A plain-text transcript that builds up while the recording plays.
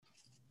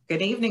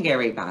Good evening,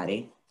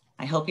 everybody.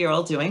 I hope you're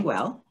all doing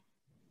well.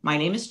 My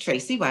name is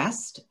Tracy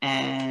West,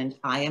 and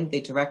I am the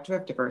Director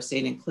of Diversity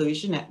and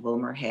Inclusion at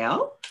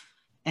WilmerHale.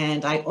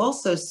 And I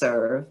also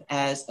serve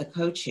as a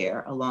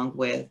co-chair along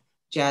with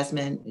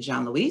Jasmine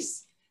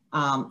Jean-Louis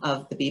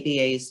of the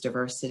BBA's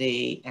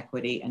Diversity,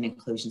 Equity, and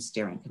Inclusion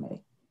Steering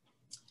Committee.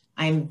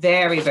 I'm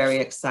very, very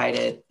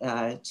excited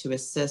to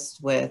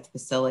assist with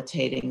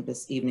facilitating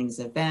this evening's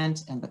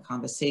event and the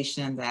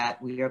conversation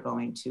that we are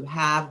going to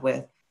have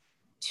with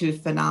two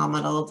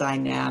phenomenal,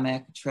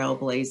 dynamic,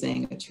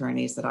 trailblazing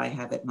attorneys that I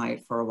have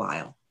admired for a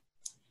while.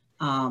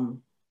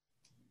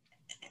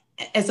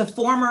 As a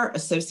former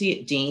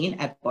associate dean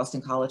at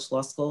Boston College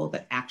Law School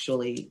that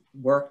actually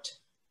worked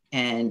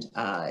with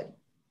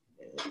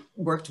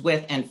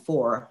and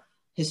for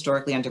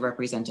historically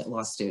underrepresented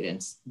law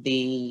students,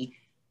 the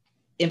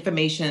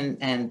information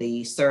and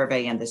the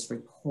survey and this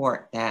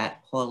report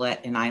that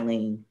Paulette and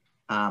Eileen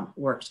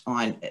worked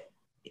on,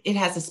 it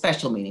has a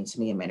special meaning to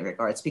me in many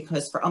regards,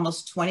 because for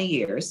almost 20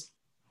 years,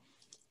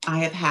 I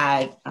have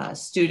had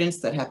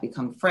students that have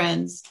become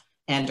friends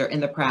and are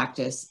in the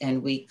practice,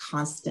 and we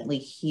constantly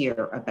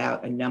hear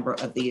about a number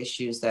of the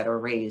issues that are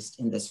raised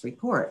in this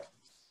report.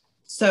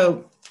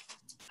 So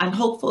I'm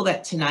hopeful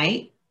that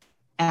tonight,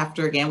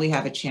 after again, we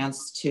have a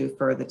chance to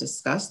further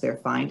discuss their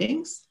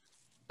findings,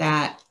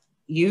 that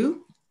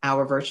you,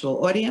 our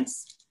virtual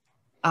audience,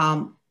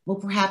 will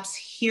perhaps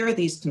hear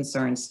these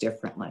concerns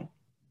differently.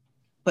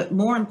 But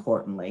more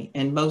importantly,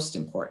 and most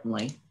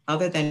importantly,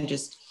 other than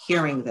just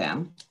hearing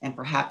them and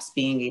perhaps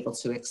being able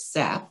to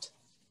accept,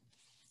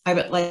 I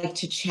would like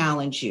to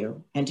challenge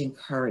you and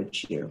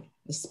encourage you,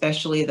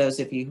 especially those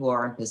of you who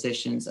are in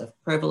positions of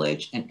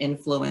privilege and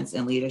influence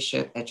and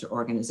leadership at your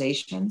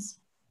organizations,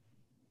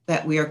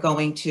 that we are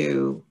going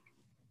to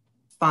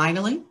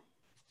finally,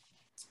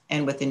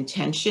 and with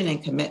intention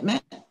and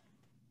commitment,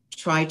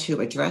 try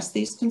to address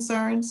these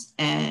concerns.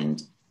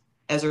 And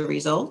as a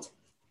result,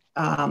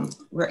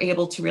 we're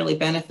able to really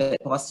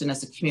benefit Boston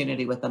as a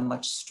community with a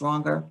much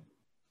stronger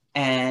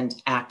and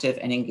active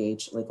and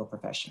engaged legal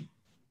profession.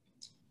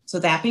 So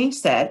that being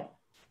said,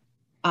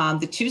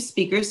 the two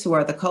speakers who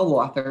are the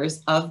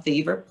co-authors of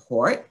the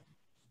report,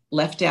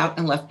 Left Out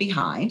and Left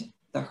Behind,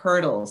 the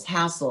hurdles,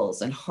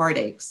 hassles, and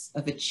heartaches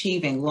of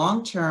achieving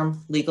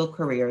long-term legal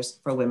careers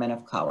for women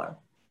of color,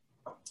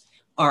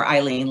 are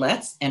Eileen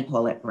Letts and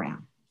Paulette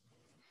Brown.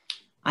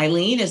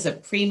 Eileen is a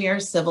premier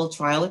civil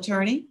trial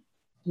attorney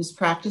whose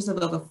practice of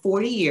over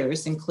 40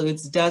 years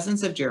includes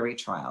dozens of jury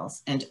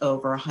trials and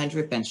over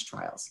 100 bench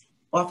trials,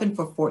 often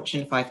for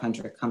Fortune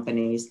 500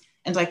 companies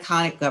and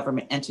iconic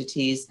government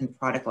entities in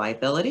product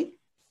liability,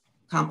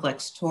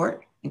 complex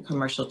tort, and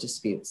commercial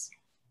disputes.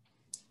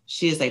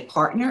 She is a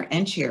partner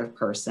and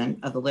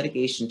chairperson of the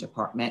litigation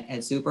department at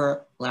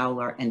Zuber,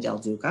 Lawler, and Del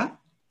Duca,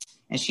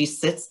 and she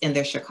sits in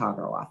their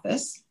Chicago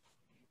office,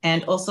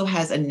 and also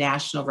has a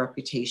national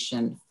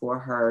reputation for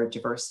her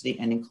diversity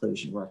and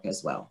inclusion work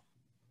as well.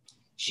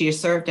 She has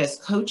served as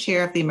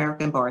co-chair of the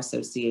American Bar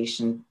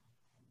Association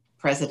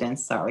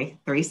President's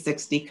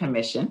 360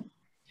 Commission,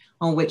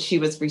 on which she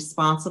was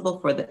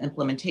responsible for the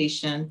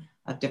implementation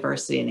of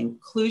diversity and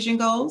inclusion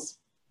goals.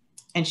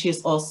 And she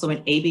is also an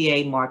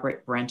ABA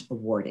Margaret Brent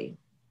awardee.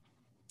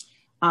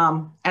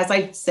 As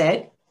I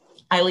said,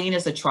 Eileen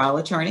is a trial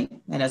attorney,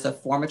 and as a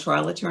former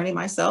trial attorney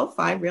myself,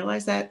 I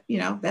realize that,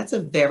 that's a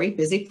very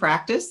busy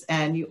practice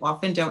and you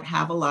often don't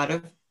have a lot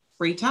of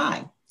free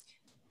time.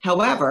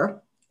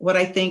 However, what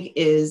I think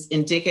is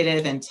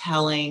indicative and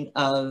telling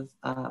of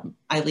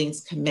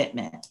Eileen's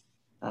commitment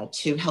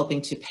to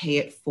helping to pay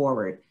it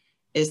forward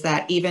is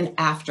that even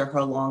after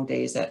her long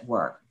days at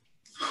work,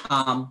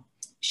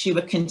 she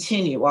would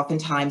continue,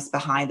 oftentimes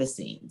behind the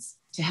scenes,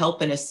 to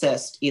help and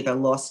assist either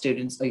law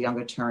students or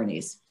young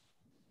attorneys.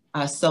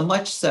 So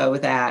much so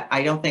that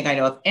I don't think I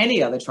know of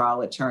any other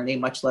trial attorney,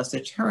 much less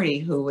attorney,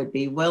 who would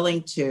be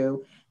willing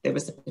to. There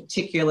was a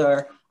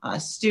particular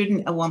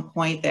student at one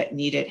point that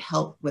needed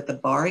help with the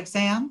bar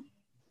exam.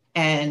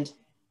 And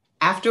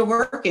after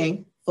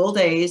working full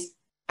days,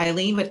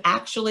 Eileen would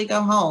actually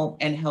go home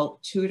and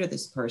help tutor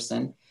this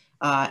person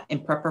in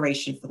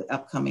preparation for the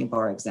upcoming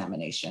bar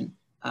examination,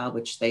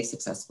 which they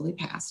successfully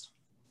passed.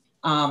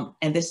 And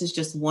this is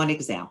just one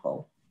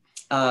example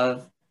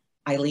of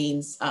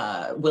Eileen's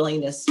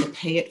willingness to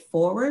pay it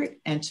forward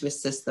and to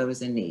assist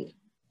those in need.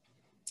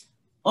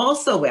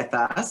 Also with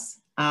us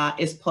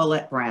is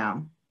Paulette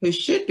Brown, who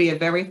should be a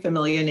very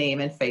familiar name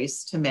and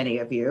face to many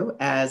of you,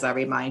 as I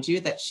remind you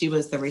that she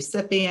was the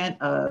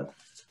recipient of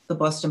the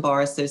Boston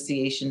Bar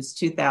Association's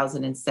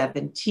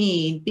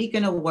 2017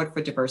 Beacon Award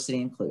for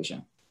Diversity and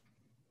Inclusion.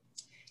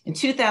 In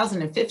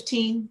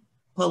 2015,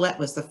 Paulette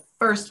was the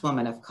first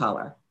woman of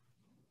color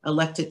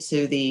elected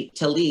to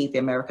lead the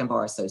American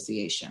Bar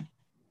Association.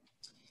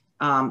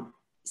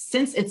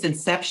 Since its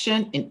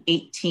inception in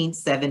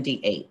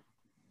 1878,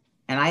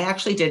 and I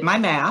actually did my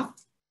math,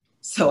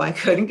 so I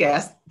couldn't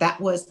guess,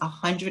 that was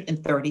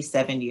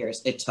 137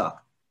 years it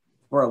took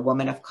for a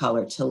woman of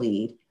color to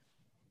lead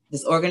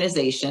this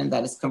organization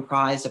that is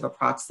comprised of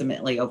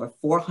approximately over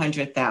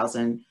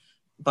 400,000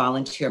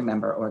 volunteer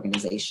member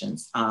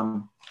organizations.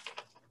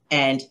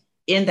 And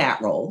in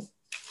that role,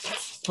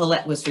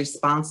 Paulette was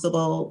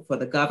responsible for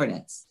the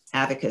governance,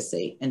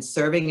 advocacy, and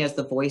serving as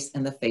the voice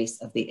and the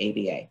face of the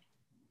ABA.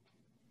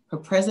 Her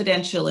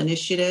presidential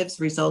initiatives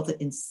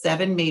resulted in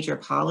 7 major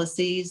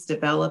policies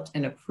developed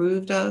and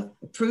approved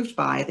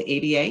by the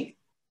ABA.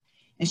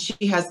 And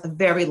she has a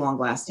very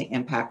long-lasting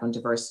impact on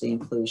diversity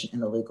and inclusion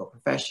in the legal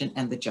profession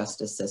and the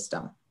justice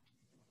system.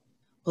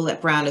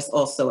 Paulette Brown is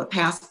also a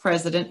past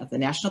president of the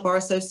National Bar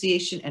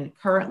Association and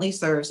currently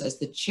serves as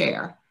the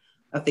chair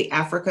of the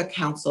Africa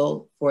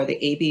Council for the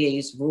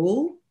ABA's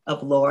Rule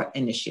of Law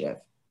Initiative.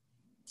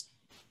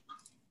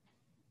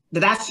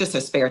 But that's just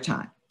her spare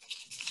time.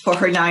 For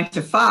her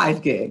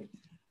 9-to-5 gig,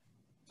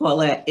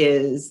 Paulette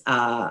is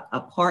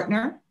a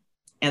partner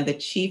and the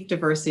Chief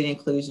Diversity and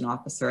Inclusion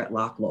Officer at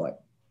Locke Lloyd.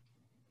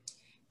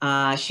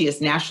 She is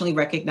nationally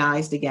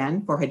recognized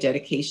again for her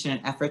dedication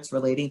and efforts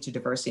relating to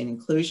diversity and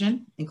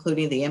inclusion,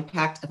 including the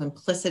impact of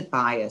implicit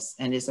bias,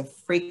 and is a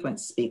frequent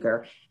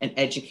speaker and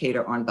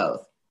educator on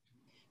both.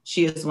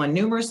 She has won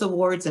numerous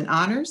awards and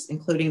honors,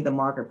 including the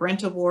Margaret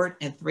Brent Award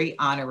and 3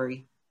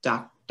 honorary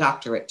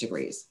doctorate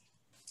degrees.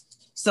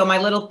 So my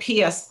little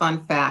PS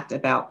fun fact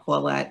about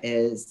Paulette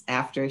is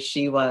after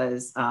she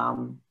was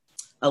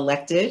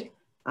elected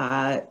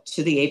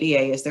to the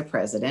ABA as their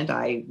president,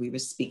 we were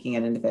speaking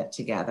at an event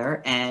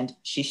together, and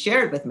she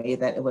shared with me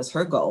that it was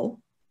her goal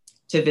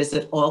to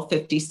visit all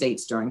 50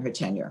 states during her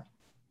tenure,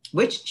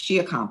 which she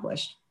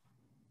accomplished.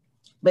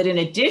 But in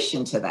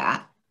addition to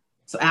that,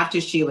 so after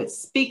she would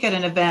speak at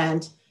an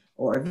event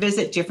or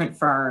visit different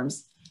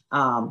firms,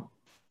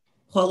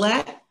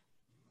 Paulette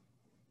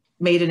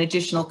made an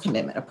additional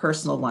commitment, a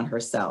personal one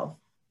herself,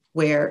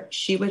 where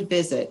she would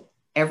visit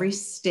every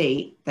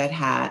state that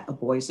had a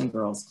Boys and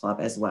Girls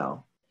Club as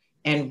well,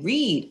 and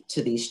read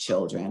to these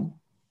children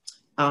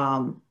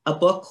a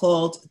book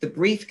called The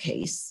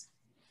Briefcase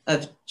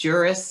of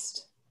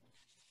Jurisprudence,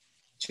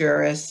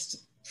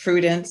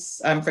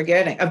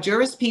 of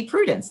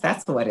Jurisprudence,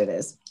 that's what it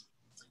is,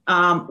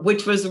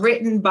 which was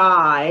written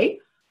by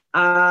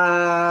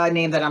a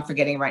name that I'm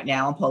forgetting right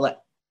now, and Paulette,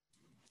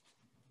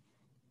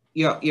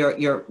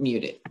 you're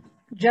muted.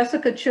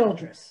 Jessica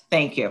Childress.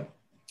 Thank you.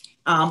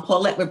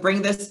 Paulette would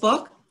bring this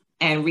book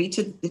and read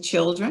to the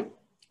children.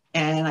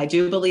 And I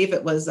do believe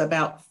it was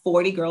about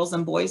 40 girls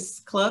and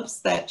boys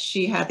clubs that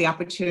she had the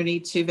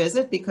opportunity to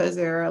visit, because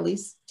there are at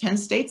least 10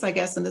 states, I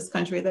guess, in this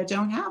country that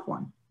don't have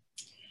one.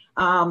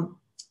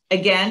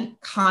 Again,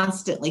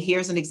 constantly,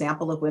 here's an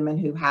example of women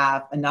who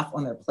have enough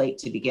on their plate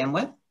to begin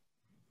with,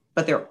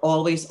 but they're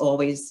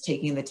always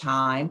taking the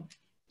time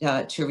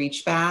to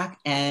reach back,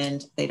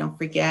 and they don't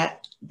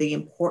forget the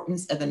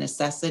importance of the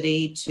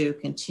necessity to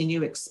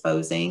continue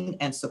exposing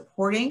and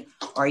supporting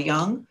our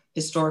young,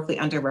 historically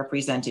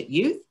underrepresented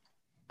youth,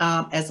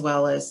 as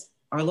well as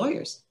our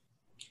lawyers.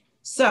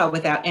 So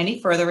without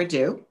any further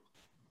ado,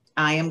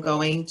 I am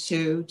going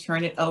to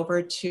turn it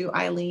over to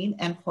Eileen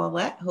and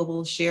Paulette, who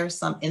will share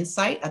some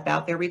insight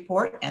about their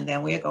report, and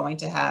then we are going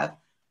to have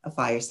a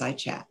fireside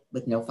chat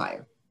with no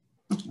fire.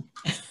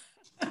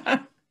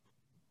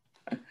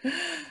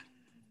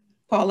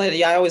 Paulette,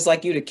 I always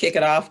like you to kick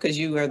it off, because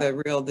you are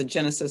the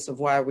genesis of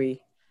why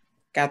we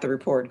got the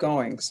report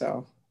going,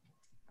 so.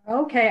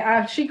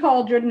 Okay, she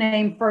called your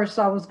name first,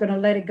 so I was gonna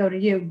let it go to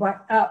you,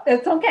 but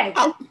it's okay,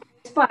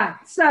 it's fine.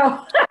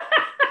 So.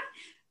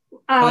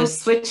 We're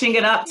switching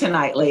it up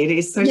tonight,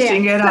 ladies,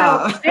 switching it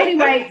up.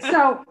 Anyway,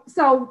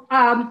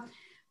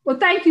 well,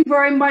 thank you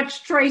very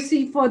much,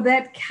 Tracy, for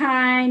that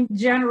kind,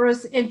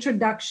 generous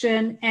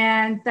introduction.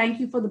 And thank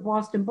you for the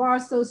Boston Bar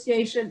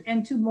Association,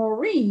 and to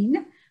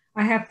Maureen.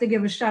 I have to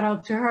give a shout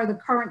out to her, the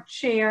current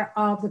chair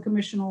of the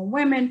Commission on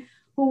Women,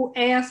 who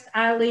asked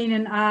Eileen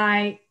and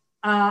I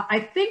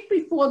think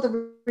before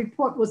the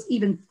report was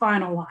even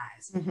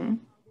finalized,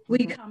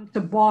 we come to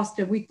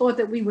Boston. We thought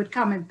that we would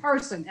come in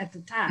person at the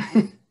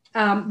time,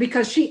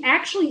 because she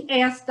actually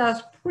asked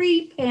us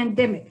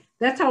pre-pandemic.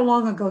 That's how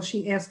long ago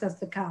she asked us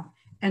to come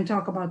and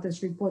talk about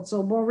this report.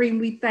 So Maureen,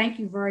 we thank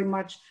you very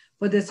much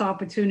for this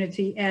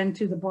opportunity, and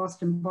to the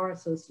Boston Bar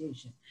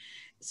Association.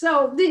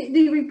 So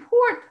the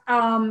report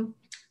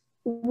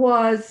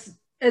was,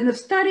 and the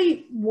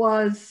study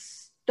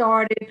was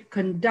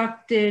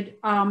conducted.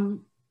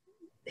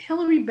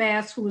 Hillary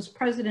Bass, who was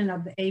president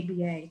of the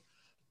ABA,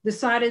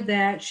 decided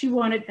that she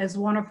wanted, as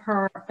one of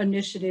her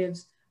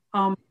initiatives,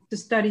 to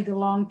study the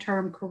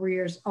long-term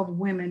careers of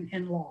women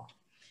in law.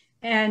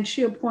 And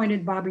she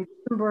appointed Bobby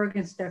Rosenberg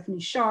and Stephanie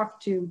Scharf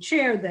to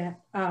chair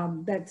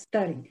that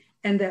study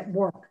and that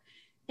work.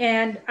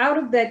 And out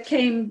of that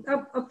came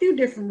a few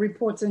different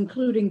reports,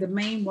 including the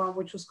main one,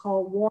 which was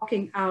called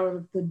Walking Out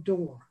of the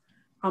Door,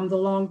 the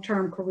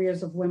long-term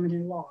careers of women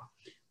in law.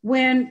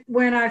 When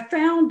I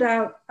found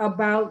out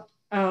about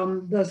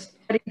the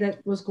study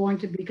that was going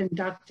to be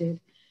conducted,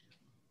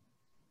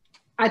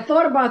 I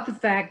thought about the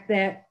fact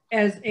that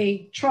as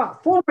a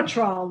former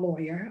trial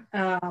lawyer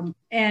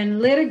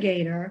and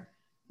litigator,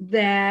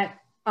 that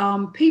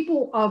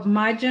people of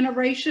my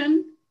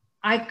generation,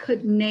 I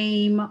could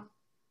name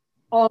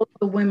all of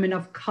the women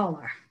of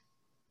color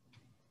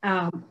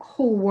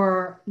who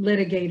were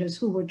litigators,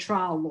 who were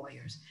trial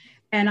lawyers.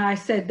 And I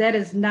said, that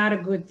is not a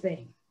good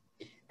thing.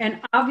 And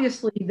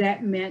obviously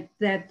that meant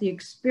that the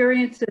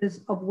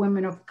experiences of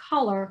women of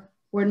color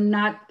were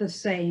not the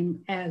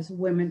same as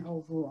women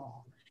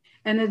overall.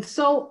 And then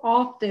so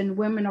often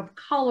women of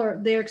color,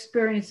 their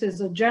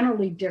experiences are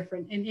generally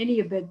different in any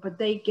event, but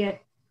they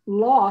get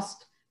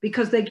lost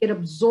because they get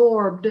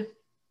absorbed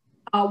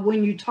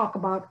when you talk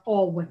about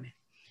all women.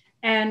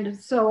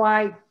 And so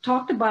I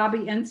talked to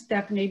Bobby and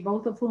Stephanie,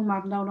 both of whom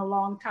I've known a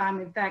long time.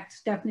 In fact,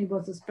 Stephanie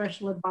was a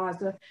special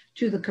advisor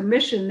to the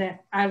commission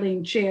that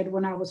Eileen chaired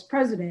when I was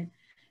president,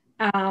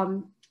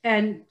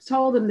 and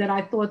told them that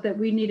I thought that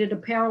we needed a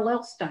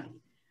parallel study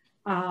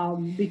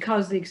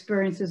because the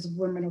experiences of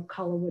women of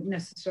color would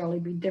necessarily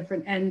be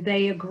different. And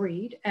they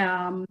agreed,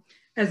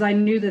 as I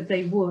knew that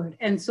they would.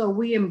 And so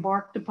we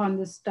embarked upon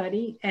this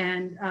study,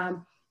 and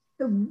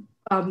the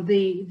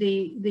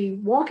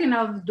walking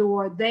out the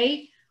door,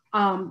 they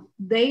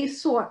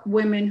sought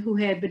women who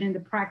had been in the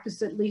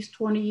practice at least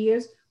 20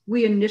 years.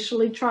 We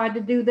initially tried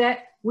to do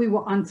that. We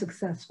were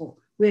unsuccessful.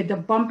 We had to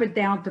bump it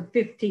down to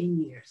 15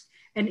 years.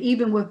 And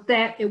even with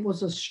that, it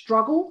was a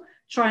struggle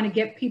trying to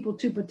get people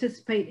to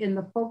participate in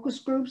the focus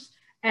groups,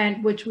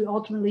 and which we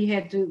ultimately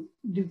had to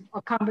do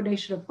a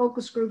combination of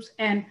focus groups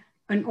and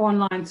an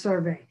online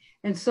survey.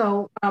 And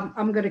so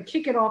I'm going to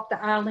kick it off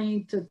to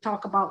Eileen to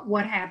talk about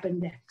what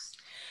happened next.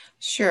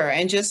 Sure.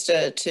 And just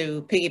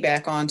to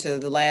piggyback onto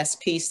the last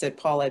piece that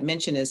Paul had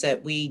mentioned is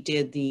that we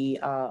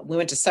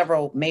went to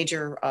several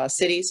major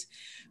cities.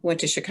 We went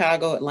to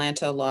Chicago,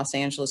 Atlanta, Los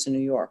Angeles, and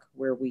New York,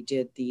 where we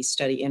did the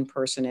study in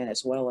person and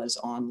as well as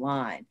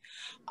online.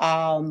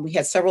 We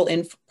had several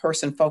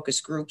in-person focus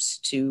groups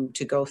to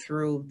go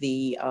through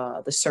the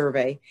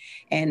survey,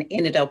 and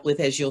ended up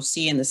with, as you'll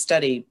see in the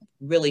study,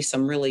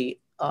 some really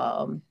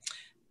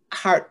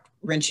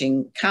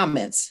heart-wrenching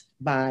comments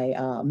by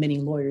many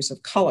lawyers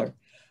of color.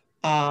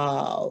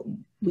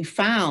 We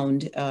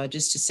found,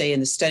 just to say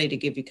in the study, to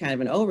give you kind of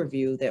an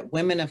overview, that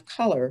women of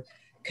color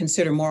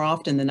consider more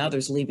often than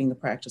others leaving the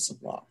practice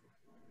of law.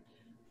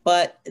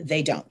 But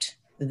they don't.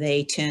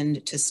 They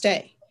tend to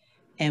stay.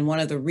 And one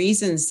of the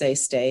reasons they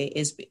stay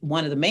is,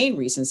 one of the main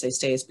reasons they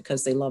stay is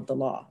because they love the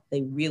law.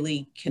 They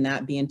really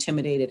cannot be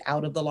intimidated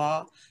out of the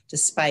law,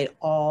 despite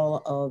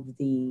all of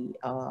the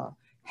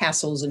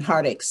hassles and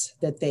heartaches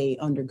that they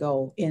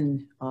undergo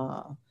in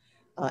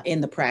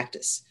the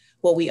practice.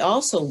 What we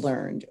also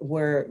learned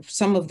were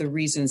some of the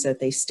reasons that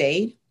they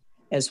stayed,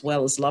 as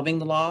well as loving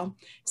the law,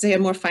 is they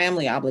had more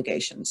family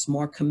obligations,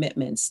 more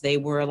commitments. They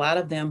were, a lot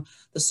of them,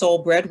 the sole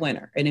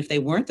breadwinner. And if they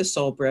weren't the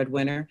sole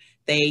breadwinner,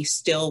 they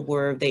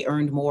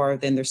earned more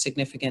than their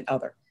significant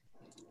other.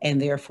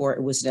 And therefore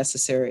it was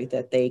necessary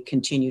that they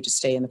continue to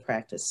stay in the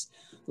practice.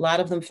 A lot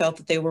of them felt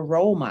that they were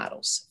role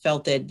models,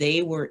 felt that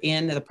they were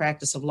in the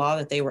practice of law,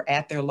 that they were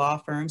at their law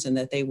firms, and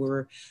that they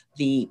were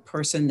the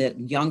person that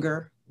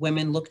younger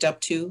women looked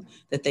up to,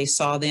 that they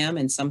saw them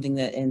and something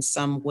that in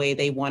some way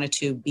they wanted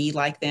to be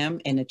like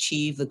them and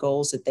achieve the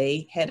goals that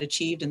they had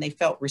achieved, and they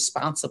felt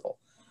responsible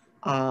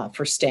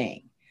for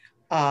staying.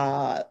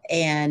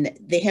 And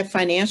they have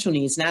financial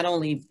needs. Not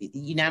only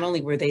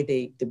were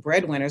they the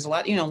breadwinners, a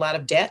lot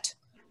of debt,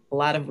 a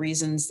lot of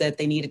reasons that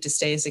they needed to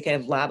stay is they had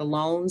a lot of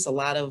loans, a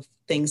lot of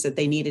things that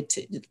they needed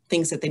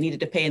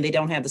to pay, and they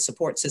don't have the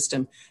support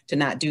system to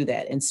not do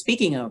that. And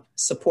speaking of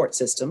support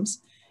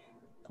systems,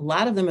 a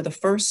lot of them are the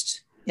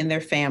first in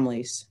their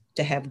families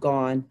to have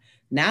gone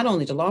not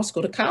only to law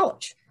school, to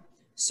college.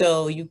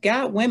 So you've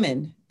got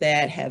women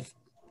that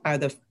are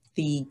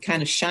the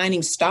kind of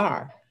shining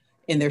star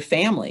in their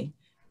family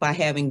by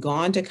having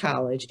gone to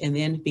college and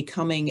then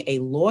becoming a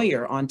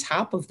lawyer on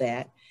top of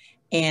that.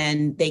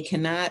 And they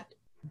cannot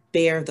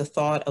bear the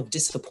thought of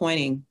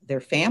disappointing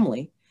their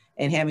family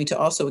and having to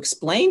also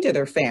explain to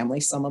their family,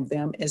 some of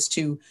them, as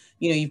to,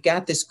 you've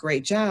got this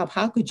great job.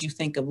 How could you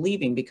think of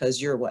leaving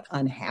because you're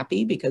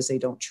unhappy because they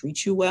don't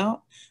treat you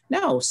well?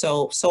 No.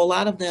 So a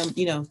lot of them,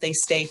 they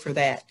stay for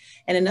that.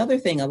 And another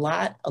thing, a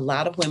lot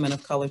of women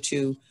of color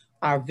too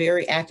are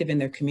very active in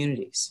their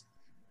communities.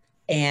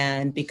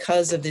 And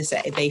because of this,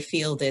 they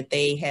feel that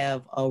they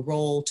have a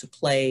role to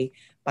play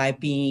by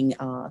being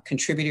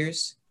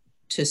contributors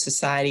to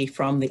society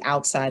from the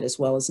outside, as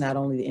well as not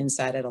only the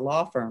inside at a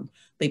law firm,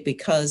 but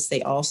because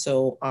they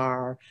also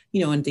are,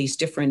 in these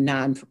different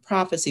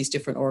non-for-profits, these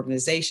different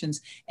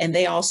organizations, and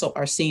they also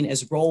are seen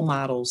as role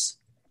models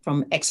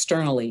from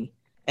externally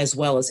as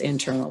well as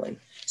internally.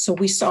 So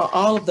we saw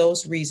all of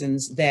those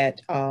reasons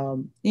that,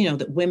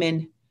 that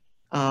women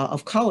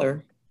of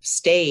color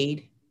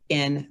stayed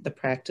in the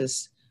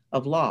practice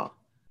of law.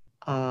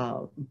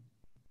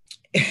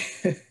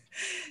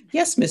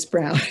 Yes, Ms.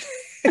 Brown.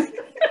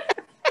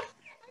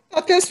 I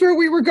thought that's where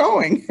we were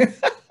going.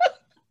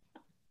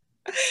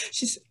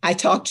 I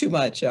talk too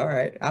much. All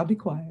right, I'll be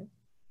quiet.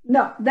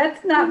 No,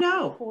 that's not.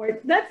 No,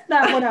 that's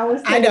not what I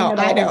was saying.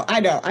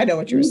 I know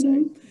what you're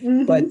saying.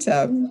 Mm-hmm. But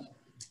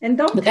and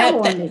don't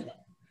tell on me.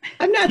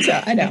 I'm not.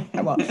 I know.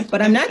 I won't.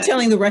 But I'm not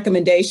telling the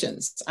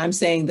recommendations. I'm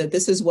saying that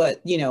this is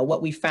what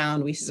what we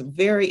found.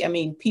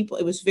 People.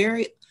 It was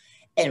very.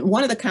 And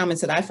one of the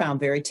comments that I found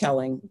very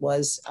telling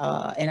was,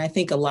 and I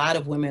think a lot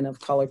of women of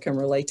color can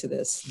relate to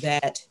this,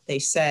 that they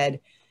said,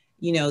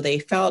 you know, they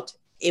felt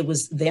it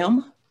was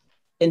them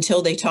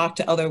until they talked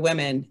to other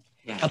women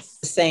about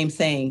the same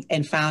thing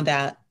and found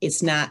out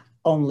it's not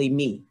only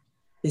me.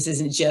 This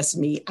isn't just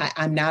me.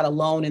 I'm not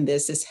alone in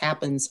this. This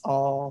happens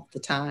all the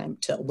time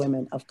to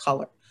women of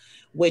color,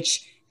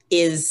 which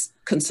is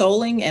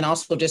consoling and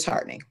also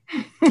disheartening.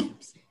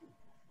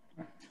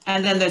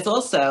 And then there's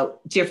also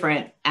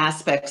different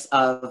aspects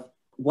of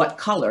what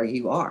color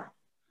you are,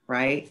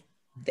 right?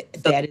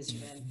 That is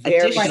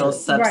very additional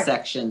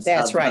subsections.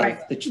 That's right.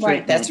 The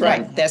treatment. That's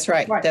right. That's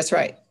right. That's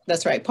right.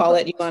 That's right.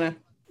 Paulette, you want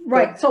to?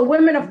 Right. So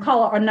women of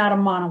color are not a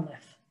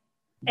monolith.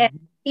 And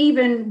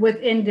even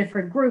within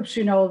different groups,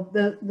 you know,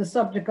 the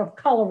subject of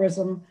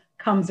colorism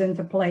comes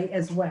into play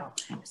as well.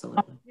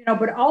 Absolutely. You know,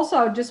 but also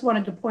I just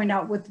wanted to point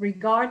out with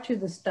regard to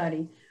the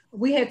study,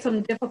 we had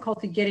some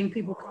difficulty getting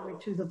people coming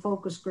to the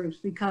focus groups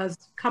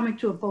because coming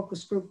to a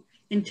focus group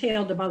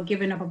entailed about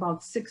giving up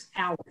about 6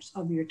 hours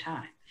of your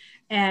time.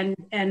 And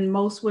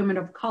most women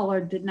of color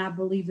did not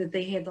believe that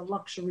they had the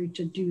luxury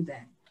to do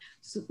that.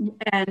 So,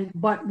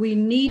 but we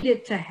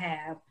needed to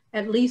have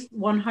at least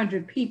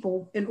 100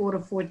 people in order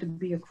for it to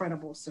be a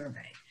credible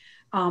survey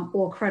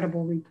or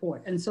credible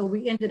report. And so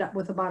we ended up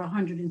with about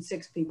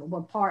 106 people,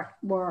 but part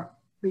were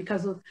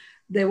because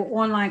they were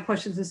online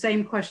questions, the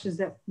same questions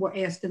that were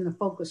asked in the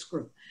focus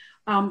group.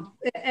 And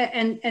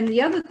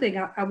the other thing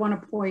I want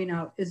to point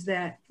out is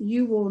that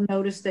you will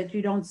notice that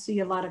you don't see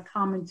a lot of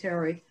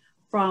commentary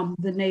from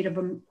the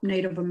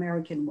Native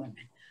American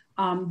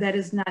women. That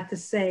is not to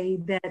say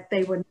that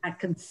they were not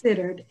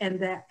considered,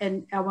 and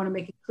I want to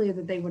make it clear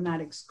that they were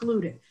not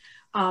excluded.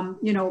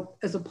 You know,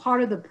 as a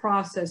part of the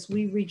process,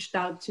 we reached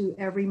out to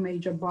every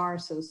major bar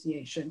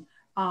association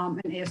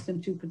and asked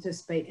them to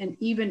participate. And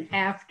even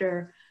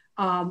after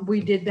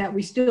we did that,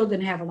 we still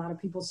didn't have a lot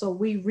of people. So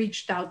we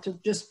reached out to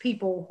just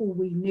people who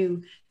we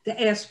knew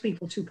to ask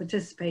people to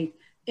participate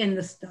in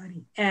the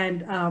study.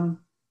 And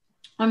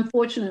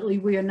unfortunately,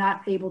 we are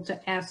not able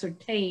to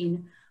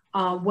ascertain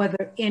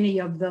whether any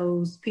of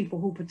those people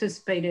who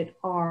participated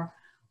are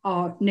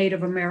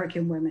Native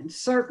American women.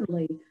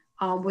 Certainly,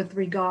 with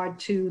regard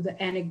to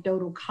the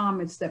anecdotal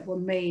comments that were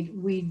made,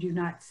 we do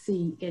not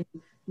see any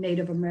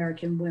Native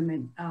American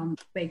women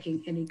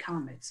making any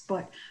comments.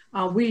 But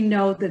we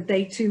know that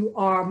they too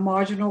are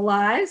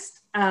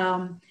marginalized.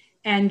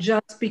 And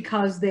just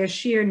because their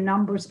sheer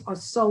numbers are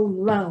so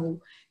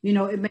low, you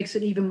know, it makes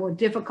it even more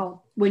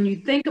difficult when you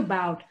think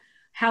about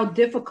how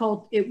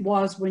difficult it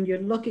was when you're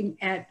looking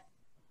at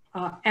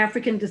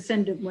African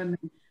descendant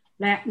women,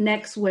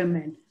 Latinx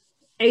women,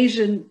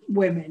 Asian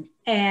women,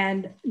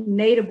 and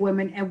Native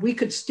women, and we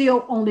could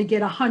still only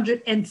get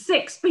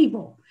 106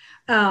 people,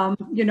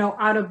 you know,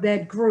 out of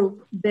that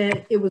group.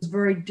 That it was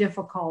very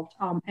difficult,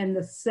 and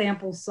the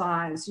sample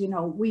size, you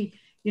know,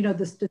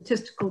 the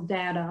statistical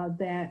data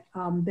that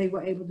they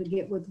were able to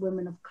get with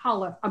women of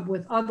color,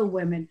 with other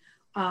women,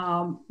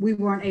 we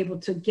weren't able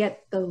to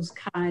get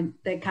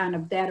that kind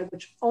of data,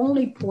 which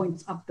only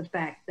points up the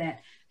fact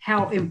that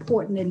how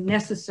important and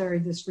necessary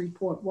this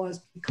report was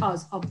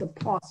because of the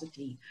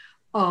paucity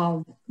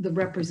of the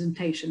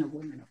representation of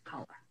women of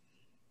color.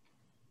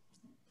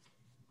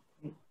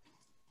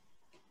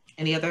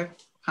 Any other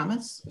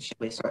comments? Should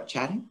we start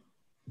chatting?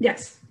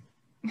 Yes.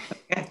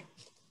 Okay.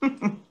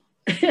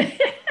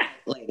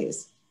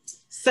 Ladies.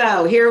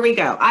 So here we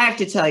go. I have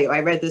to tell you,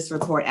 I read this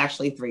report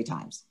actually 3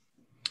 times.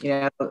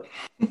 You know,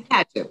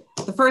 had to.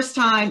 The first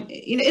time,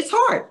 you know, it's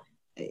hard.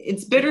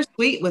 It's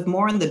bittersweet with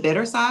more on the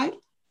bitter side.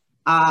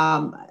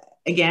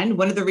 Again,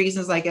 one of the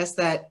reasons I guess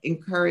that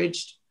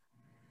encouraged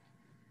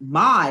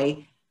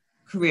my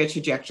career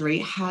trajectory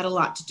had a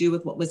lot to do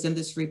with what was in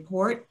this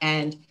report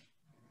and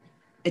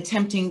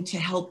attempting to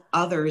help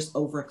others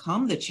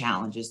overcome the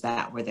challenges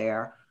that were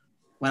there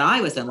when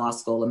I was in law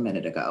school a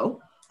minute ago,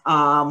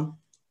 are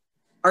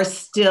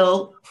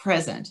still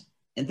present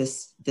in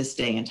this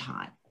day and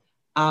time.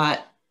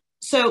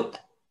 So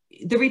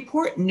the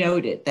report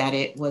noted that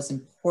it was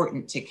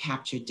important to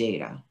capture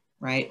data,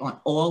 right, on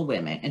all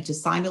women and to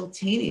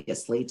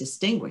simultaneously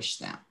distinguish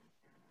them.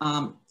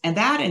 And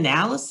that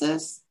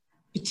analysis,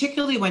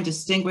 particularly when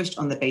distinguished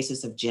on the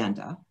basis of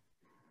gender,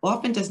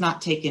 often does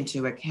not take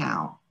into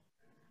account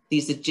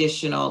these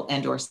additional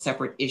and or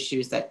separate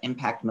issues that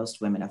impact most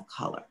women of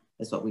color,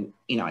 is what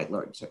I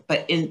learned.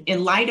 But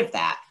in light of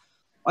that,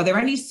 are there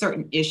any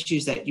certain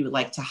issues that you would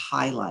like to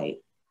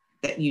highlight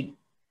that you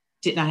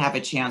did not have a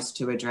chance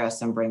to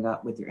address and bring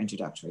up with your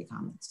introductory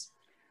comments?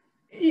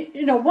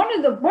 You know, one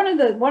of the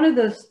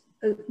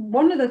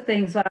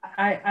things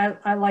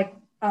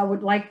I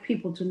would like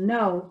people to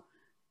know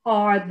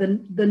are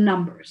the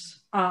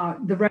numbers,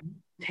 the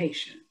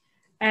representation.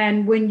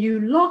 And when you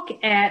look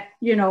at,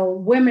 you know,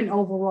 women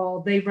overall,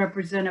 they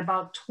represent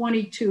about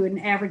an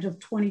average of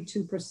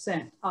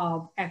 22%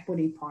 of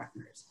equity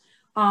partners,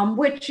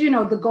 which, you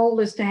know, the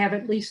goal is to have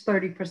at least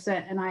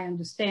 30%, and I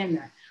understand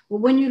that. But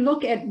when you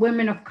look at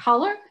women of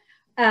color,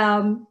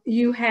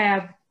 you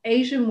have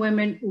Asian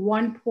women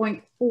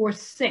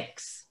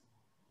 1.46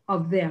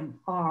 of them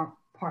are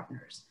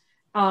partners.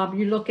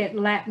 You look at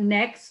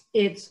Latinx,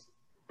 it's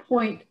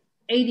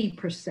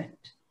 0.80%.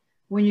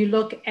 When you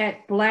look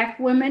at Black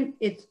women,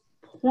 it's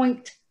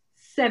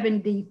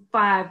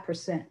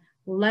 0.75%,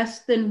 less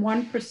than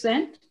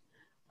 1%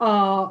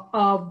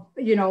 of,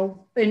 you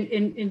know,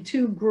 in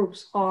two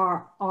groups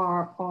are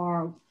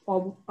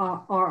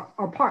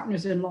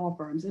partners in law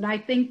firms. And I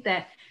think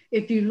that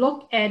if you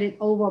look at it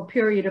over a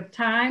period of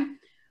time,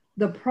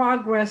 the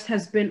progress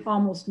has been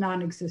almost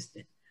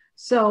non-existent.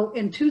 So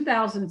in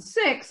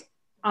 2006,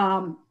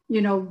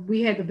 you know,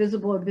 we had the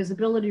Visible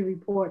Invisibility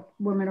Report,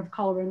 Women of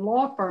Color in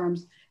Law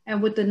Firms,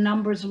 and what the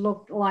numbers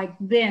looked like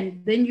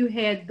then. Then you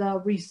had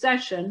the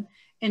recession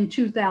in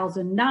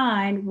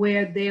 2009,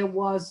 where there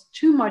was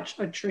too much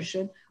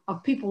attrition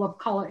of people of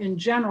color in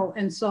general.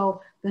 And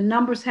so the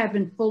numbers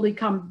haven't fully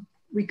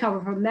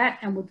recovered from that.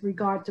 And with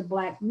regard to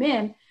Black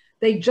men,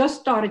 they just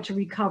started to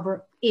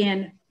recover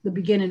in the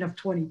beginning of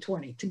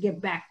 2020 to get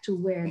back to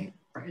where they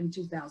were in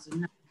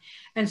 2009.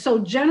 And so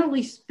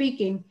generally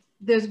speaking,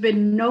 there's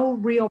been no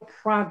real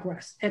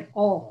progress at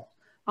all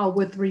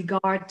with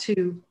regard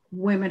to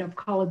women of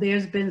color.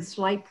 There's been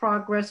slight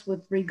progress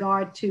with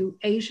regard to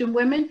Asian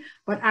women,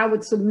 but I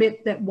would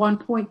submit that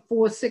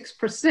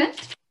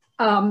 1.46%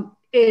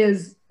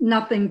 is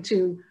nothing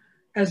to,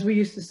 as we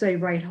used to say,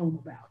 write home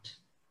about.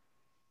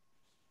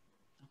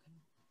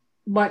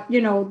 But,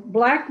 you know,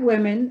 Black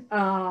women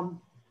are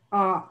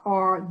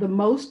the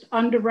most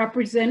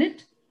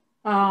underrepresented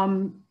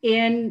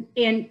in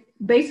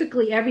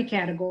basically every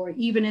category,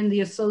 even in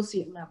the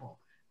associate level.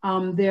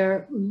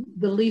 They're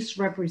the least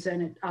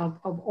represented of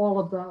all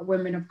of the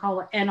women of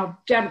color, and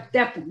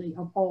definitely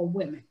of all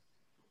women.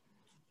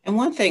 And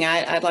one thing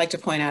I'd like to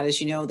point out is,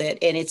 you know,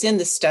 that, and it's in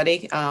the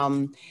study,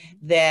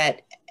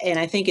 that, and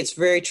I think it's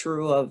very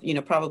true of, you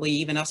know, probably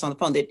even us on the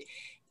phone, that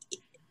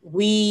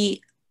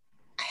we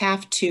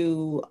have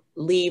to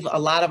leave a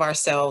lot of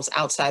ourselves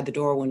outside the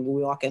door when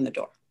we walk in the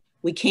door.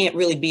 We can't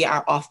really be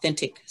our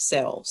authentic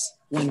selves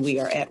when we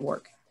are at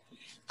work.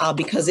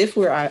 Because if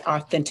we're our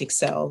authentic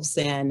selves,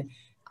 then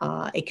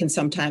it can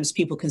sometimes,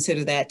 people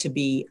consider that to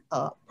be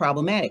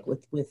problematic.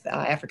 With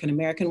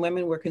African-American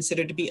women, we're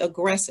considered to be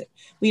aggressive.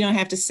 We don't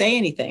have to say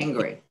anything.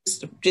 Angry.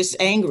 Just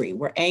angry.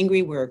 We're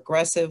angry, we're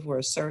aggressive, we're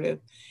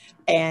assertive.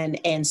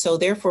 And so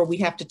therefore we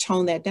have to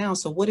tone that down.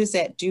 So what does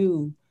that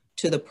do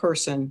to the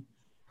person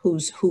who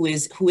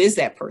is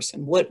that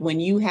person? When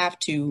you have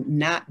to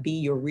not be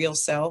your real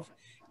self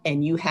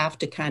and you have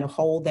to kind of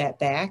hold that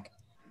back,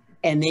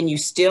 and then you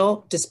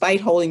still,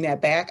 despite holding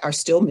that back, are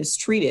still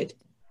mistreated,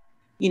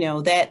 you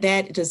know, that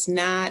does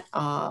not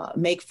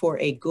make for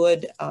a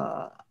good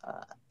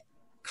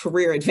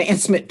career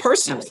advancement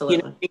personally. Absolutely.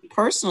 You know,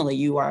 personally,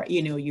 you are,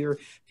 you know, you're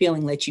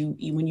feeling that you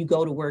when you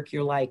go to work,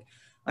 you're like,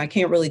 I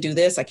can't really do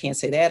this, I can't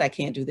say that, I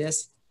can't do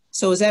this.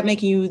 So is that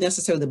making you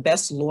necessarily the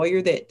best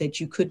lawyer that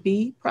you could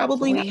be?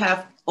 Probably not. We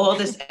have all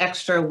this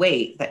extra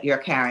weight that you're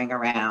carrying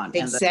around.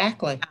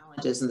 Exactly. And the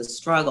challenges and the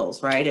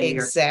struggles, right? And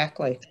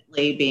exactly.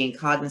 You're being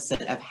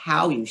cognizant of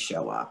how you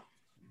show up.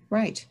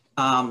 Right.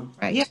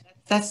 Right. Yeah,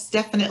 that's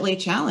definitely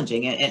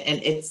challenging,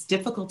 and it's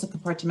difficult to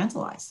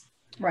compartmentalize.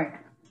 Right.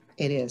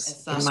 It is.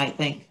 As some might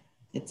think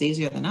it's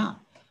easier than not.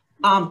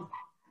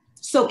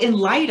 So in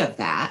light of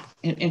that,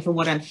 and from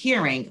what I'm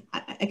hearing,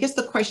 I guess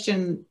the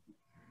question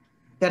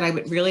that I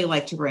would really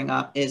like to bring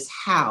up is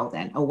how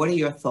then, or what are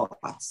your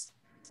thoughts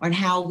on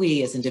how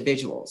we as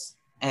individuals,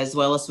 as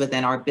well as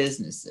within our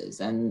businesses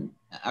and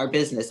our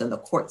business and the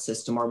court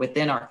system or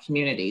within our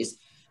communities,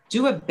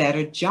 do a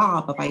better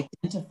job of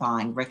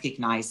identifying,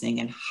 recognizing,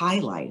 and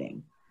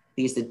highlighting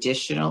these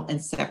additional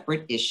and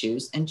separate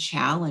issues and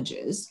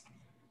challenges,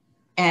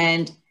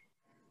 and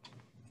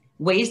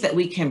ways that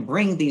we can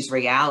bring these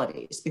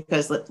realities.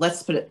 Because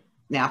let's put it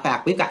now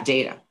back, we've got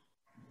data.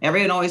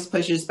 Everyone always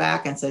pushes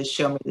back and says,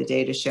 show me the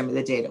data, show me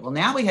the data. Well,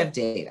 now we have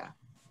data.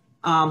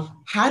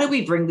 How do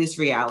we bring these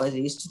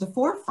realities to the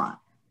forefront?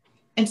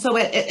 And so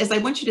as I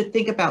want you to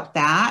think about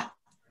that,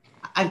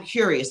 I'm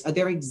curious, are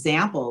there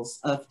examples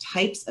of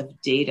types of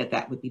data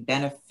that would be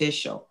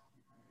beneficial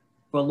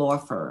for law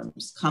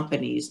firms,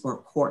 companies, or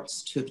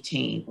courts to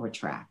obtain or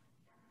track?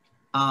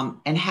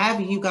 And have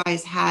you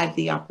guys had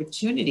the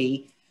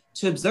opportunity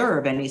to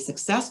observe any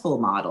successful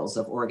models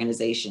of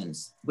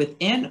organizations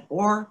within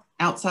or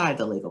outside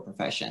the legal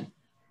profession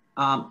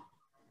that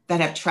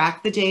have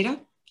tracked the data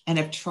and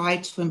have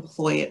tried to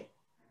employ it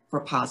for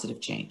positive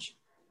change?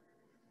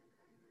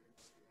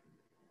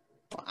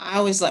 I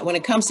always like, when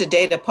it comes to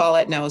data,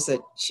 Paulette knows that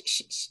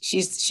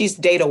she's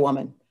data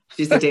woman.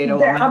 She's the data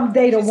woman. I'm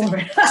data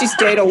woman. She's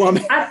data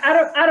woman.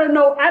 I don't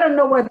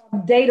know whether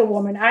I'm data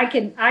woman. I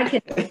can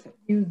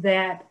do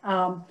that.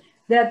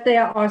 That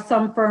there are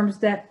some firms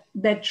that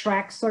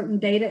track certain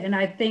data, and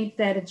I think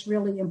that it's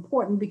really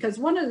important, because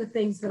one of the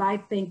things that I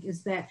think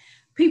is that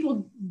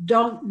people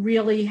don't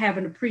really have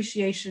an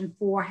appreciation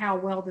for how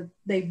well that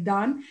they've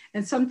done,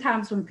 and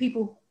sometimes when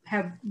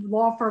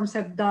law firms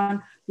have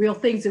done real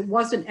things, it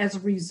wasn't as a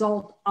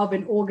result of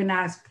an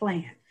organized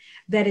plan,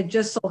 that it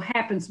just so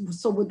happens.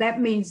 So what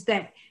that means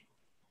that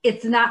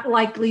it's not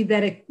likely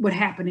that it would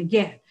happen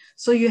again.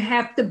 So you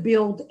have to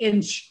build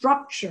in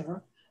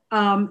structure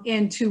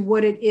into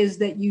what it is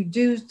that you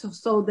do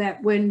so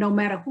that when no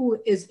matter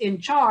who is in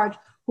charge,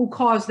 who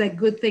caused that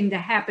good thing to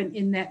happen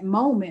in that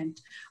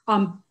moment,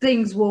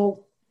 things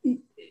will,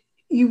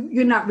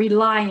 you're not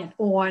reliant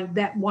on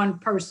that one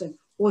person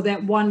or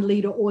that one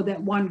leader or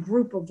that one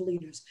group of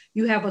leaders.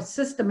 You have a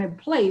system in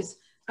place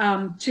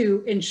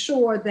to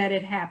ensure that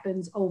it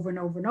happens over and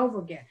over and over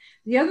again.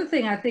 The other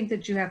thing I think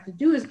that you have to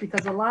do is,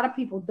 because a lot of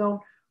people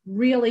don't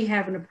really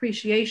have an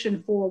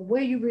appreciation for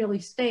where you really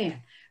stand,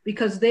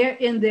 because they're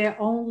in their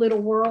own little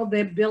world,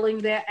 they're billing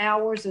their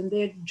hours and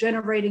they're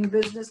generating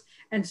business.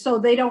 And so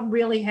they don't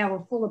really have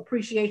a full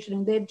appreciation,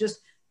 and they're just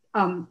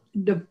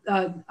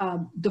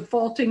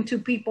defaulting to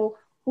people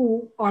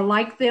who are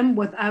like them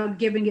without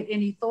giving it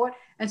any thought.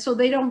 And so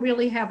they don't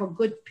really have a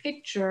good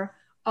picture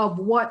of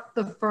what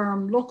the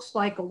firm looks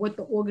like or what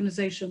the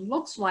organization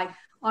looks like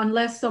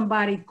unless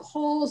somebody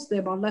calls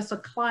them, unless a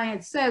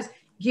client says,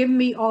 give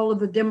me all of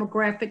the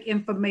demographic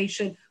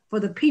information for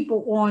the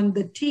people on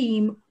the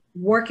team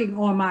working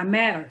on my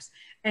matters.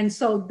 And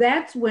so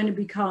that's when it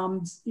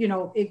becomes,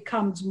 it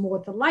comes more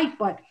to light.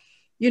 But,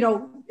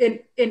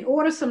 in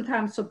order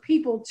sometimes for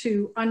people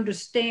to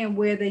understand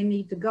where they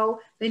need to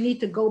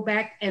go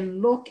back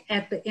and look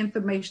at the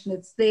information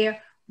that's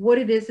there, what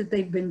it is that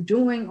they've been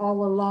doing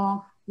all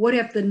along. What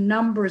have the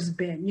numbers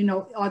been?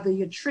 Are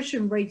the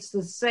attrition rates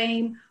the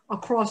same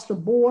across the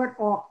board,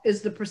 or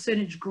is the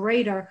percentage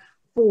greater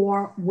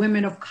for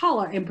women of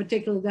color? In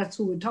particular, that's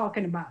who we're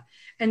talking about.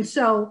 And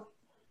so,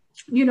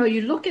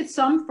 you look at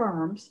some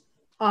firms,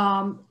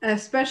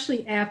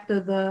 especially after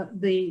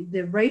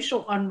the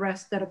racial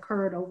unrest that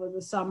occurred over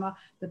the summer,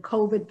 the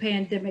COVID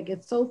pandemic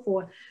and so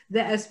forth,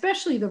 that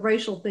especially the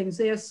racial things,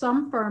 there are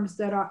some firms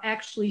that are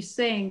actually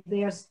saying,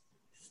 they're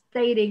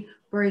stating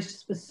very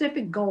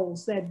specific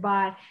goals that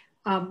by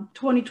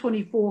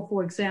 2024,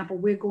 for example,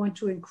 we're going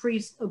to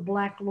increase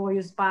Black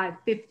lawyers by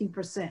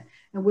 50%,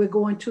 and we're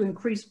going to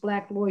increase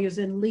Black lawyers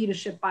in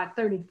leadership by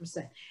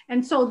 30%.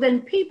 And so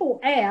then people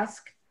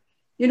ask,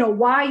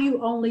 why are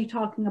you only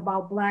talking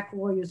about Black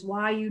lawyers?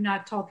 Why are you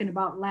not talking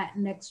about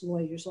Latinx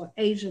lawyers or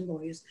Asian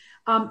lawyers?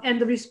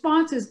 And the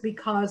response is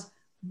because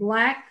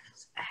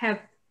Blacks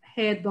have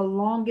had the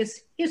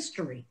longest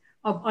history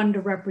of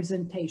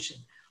underrepresentation.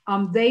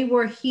 They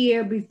were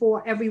here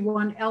before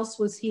everyone else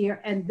was here,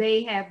 and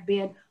they have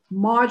been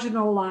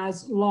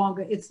marginalized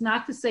longer. It's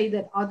not to say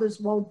that others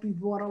won't be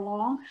brought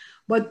along,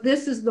 but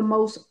this is the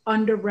most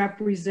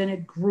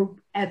underrepresented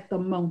group at the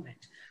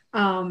moment.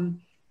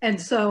 And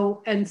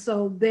so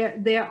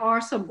there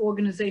are some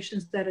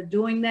organizations that are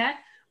doing that.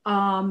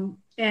 And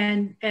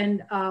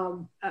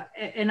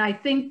I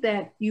think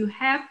that you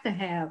have to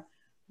have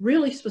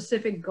really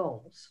specific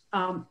goals,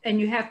 and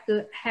you have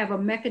to have a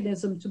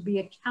mechanism to be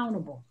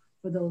accountable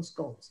for those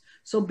goals.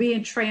 So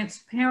being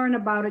transparent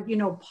about it,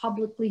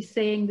 publicly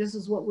saying this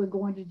is what we're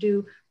going to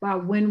do, by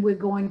when we're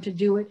going to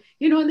do it.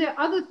 And there are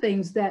other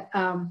things that,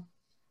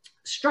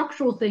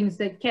 structural things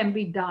that can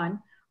be done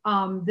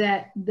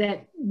that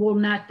will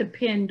not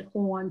depend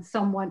on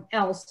someone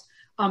else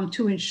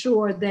to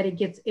ensure that it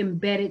gets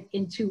embedded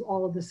into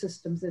all of the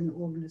systems in the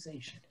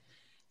organization.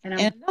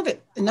 And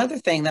another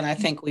thing that I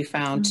think we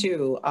found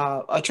too,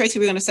 Tracy,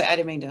 we're going to say, I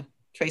didn't mean to.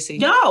 Tracy?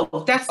 No,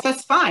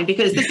 that's fine,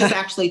 because this is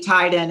actually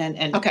tied in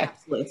and okay.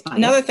 Absolutely fine.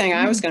 Another thing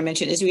I was going to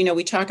mention is,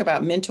 we talk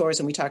about mentors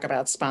and we talk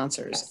about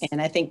sponsors. Yes.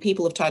 And I think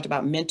people have talked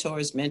about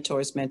mentors,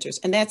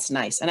 and that's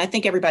nice. And I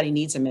think everybody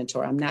needs a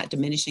mentor. I'm not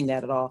diminishing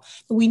that at all.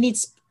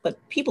 But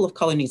people of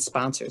color need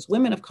sponsors.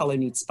 Women of color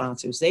need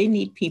sponsors. They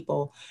need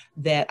people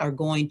that are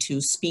going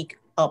to speak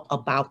up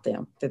about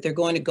them, that they're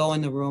going to go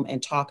in the room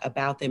and talk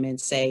about them and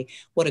say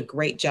what a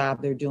great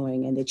job they're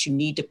doing, and that you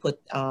need to put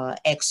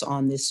X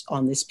on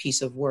this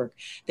piece of work,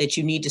 that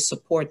you need to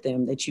support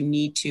them, that you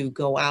need to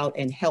go out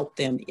and help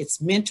them.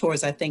 It's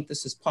mentors. I think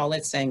this is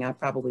Paulette saying, I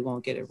probably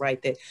won't get it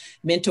right, that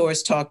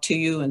mentors talk to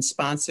you and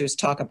sponsors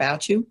talk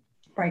about you.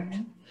 Right.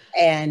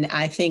 And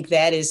I think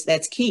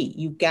that's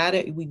key.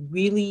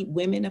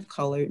 Women of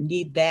color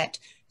need that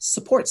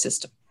support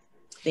system.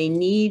 They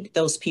need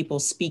those people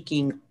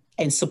speaking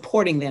and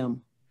supporting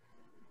them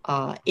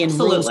in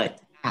rooms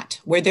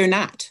where they're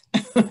not.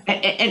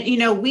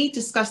 and we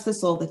discuss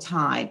this all the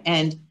time,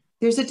 and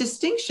there's a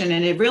distinction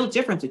and a real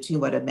difference between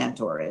what a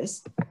mentor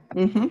is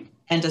and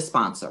a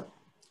sponsor.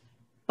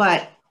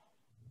 But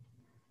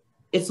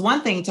it's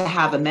one thing to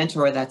have a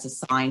mentor that's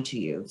assigned to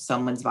you.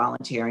 Someone's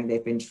volunteering,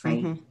 they've been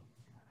trained.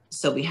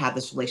 So we have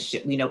this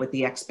relationship, we know what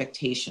the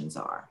expectations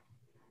are.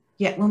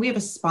 Yet when we have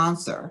a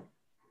sponsor,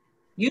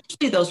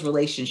 usually those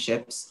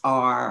relationships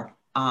are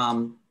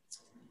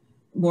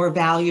more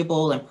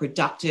valuable and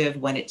productive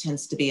when it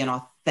tends to be an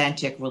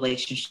authentic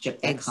relationship.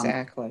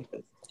 Exactly.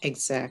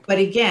 But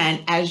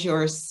again, as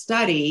your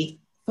study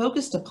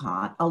focused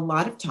upon, a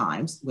lot of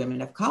times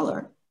women of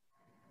color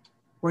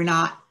were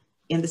not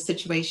in the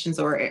situations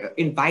or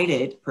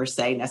invited per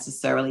se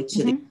necessarily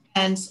to the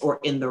events or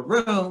in the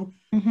room.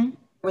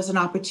 There was an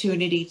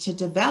opportunity to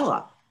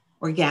develop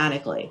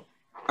organically.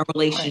 a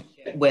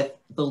relationship with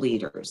the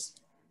leaders.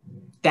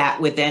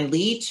 That would then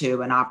lead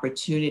to an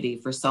opportunity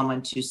for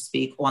someone to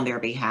speak on their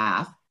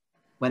behalf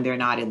when they're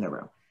not in the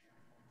room.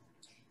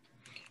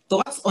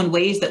 Thoughts on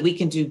ways that we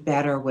can do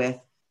better with,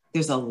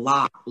 there's a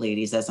lot,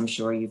 ladies, as I'm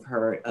sure you've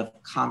heard, of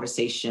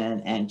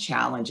conversation and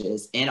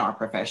challenges in our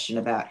profession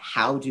about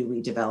how do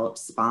we develop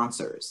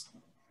sponsors.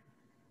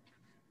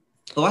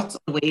 Thoughts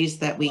on ways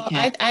that we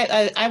can?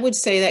 I would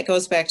say that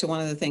goes back to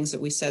one of the things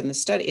that we said in the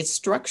study. It's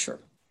structure.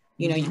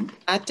 You know, you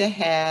got to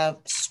have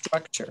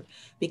structure,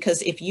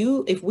 because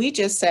if we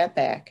just sat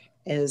back,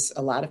 as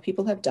a lot of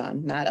people have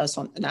done, not us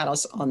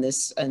on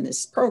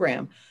this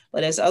program,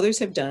 but as others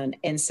have done,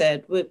 and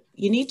said, well,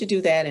 you need to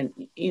do that, and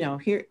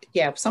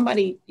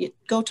somebody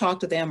go talk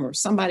to them or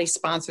somebody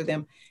sponsor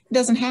them. It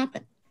doesn't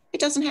happen. It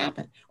doesn't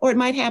happen, or it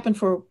might happen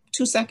for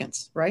 2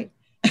 seconds, right?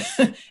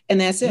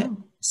 And that's it.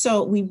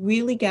 So we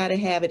really got to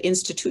have it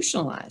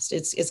institutionalized.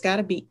 It's got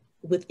to be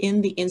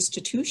within the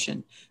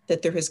institution,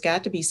 that there has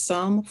got to be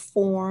some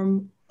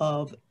form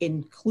of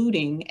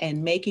including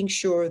and making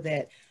sure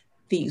that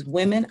these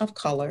women of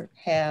color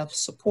have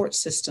support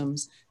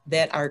systems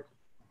that are,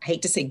 I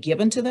hate to say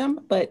given to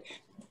them, but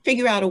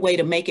figure out a way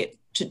to make it,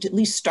 to at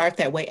least start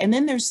that way. And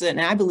then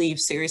and I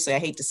believe, seriously, I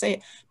hate to say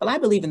it, but I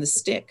believe in the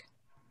stick.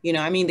 You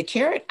know, I mean, the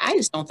carrot, I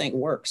just don't think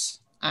works.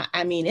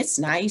 I mean, it's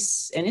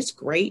nice and it's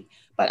great,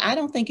 but I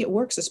don't think it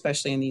works,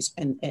 especially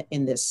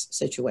in this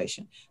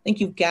situation. I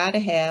think you've got to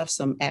have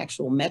some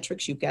actual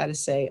metrics. You've got to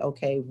say,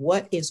 okay,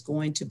 what is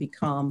going to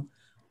become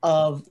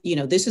of, you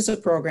know, this is a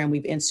program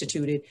we've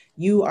instituted.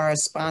 You are a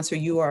sponsor.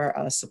 You are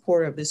a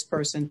supporter of this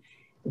person.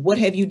 What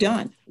have you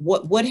done?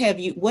 What have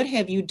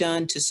you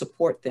done to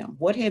support them?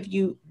 What have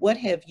you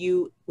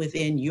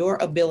within your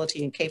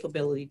ability and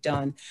capability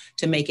done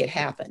to make it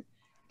happen?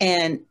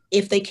 And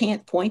if they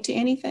can't point to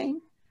anything,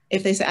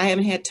 if they say, I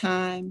haven't had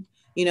time,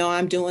 you know,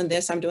 I'm doing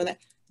this, I'm doing that.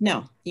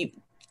 No,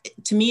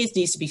 to me, it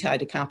needs to be tied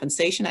to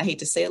compensation. I hate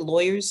to say it,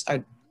 lawyers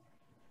are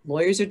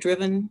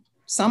driven.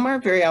 Some are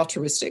very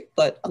altruistic,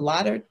 but a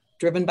lot are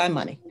driven by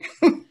money.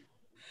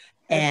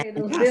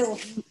 And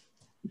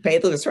pay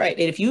those, right.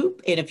 And if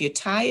you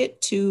tie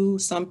it to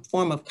some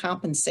form of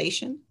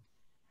compensation,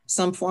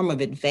 some form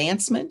of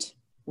advancement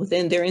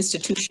within their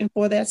institution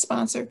for that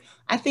sponsor,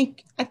 I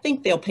think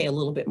they'll pay a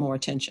little bit more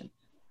attention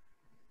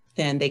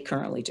than they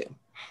currently do.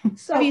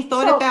 So have you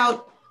thought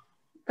about?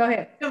 Go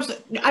ahead.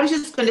 I was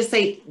just going to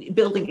say,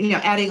 building, you know,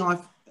 adding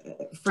on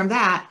from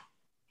that.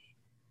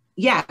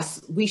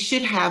 Yes, we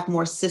should have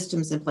more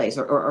systems in place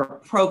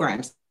or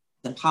programs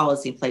and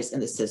policy in place in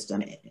the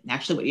system. And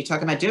actually, what you're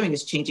talking about doing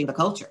is changing the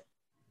culture,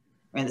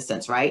 in the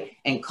sense, right?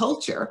 And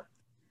culture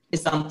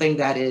is something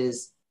that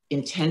is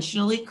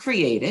intentionally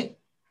created,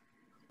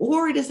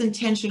 or it is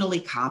intentionally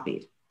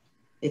copied.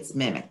 It's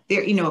mimicked.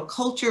 There, you know, a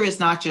culture is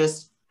not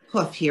just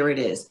poof, here it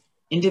is.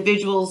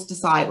 Individuals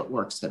decide what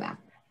works for them.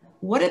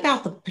 What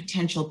about the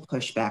potential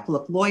pushback?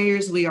 Look,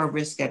 lawyers, we are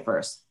risk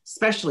adverse,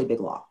 especially big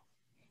law.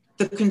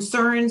 The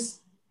concerns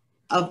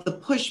of the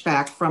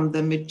pushback from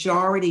the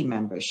majority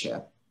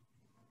membership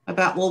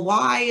about, well,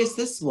 why is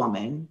this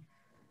woman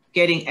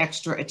getting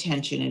extra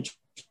attention and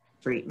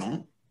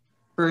treatment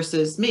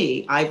versus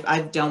me?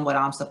 I've done what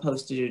I'm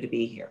supposed to do to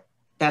be here.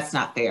 That's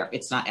not fair.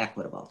 It's not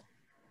equitable.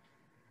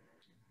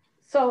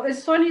 So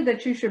it's funny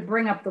that you should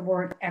bring up the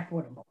word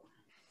equitable.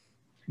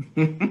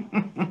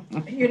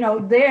 You know,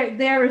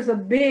 there is a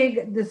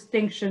big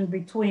distinction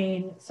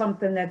between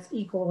something that's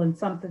equal and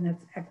something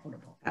that's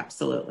equitable.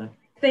 Absolutely.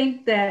 I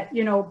think that,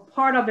 you know,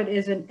 part of it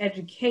is an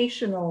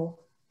educational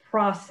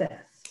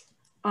process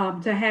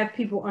to have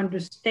people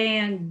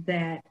understand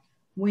that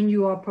when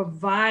you are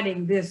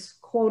providing this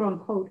quote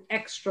unquote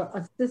extra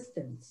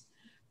assistance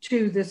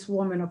to this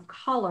woman of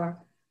color,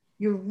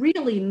 you're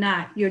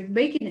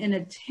making an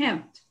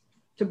attempt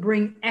to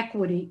bring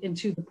equity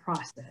into the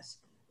process.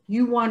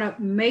 You want to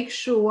make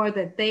sure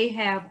that they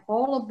have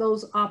all of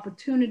those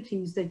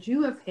opportunities that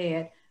you have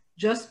had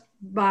just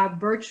by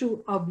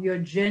virtue of your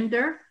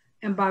gender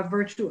and by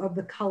virtue of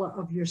the color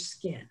of your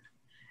skin.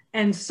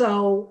 And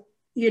so,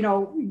 you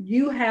know,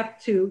 you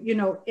have to, you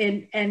know,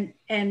 and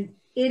it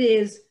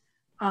is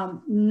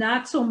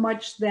not so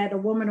much that a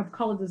woman of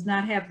color does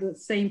not have the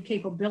same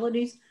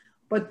capabilities,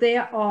 but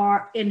there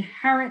are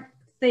inherent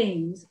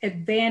things,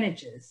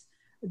 advantages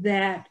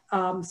that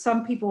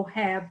some people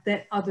have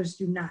that others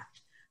do not.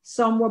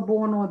 Some were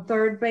born on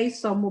third base,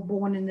 some were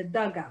born in the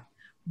dugout.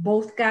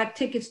 Both got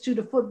tickets to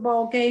the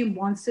football game.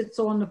 One sits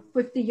on the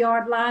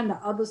 50-yard line, the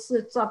other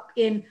sits up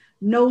in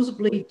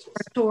nosebleed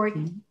territory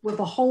with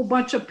a whole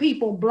bunch of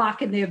people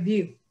blocking their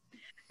view.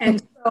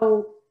 And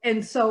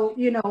so,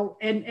 you know,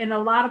 and a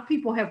lot of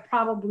people have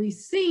probably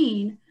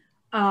seen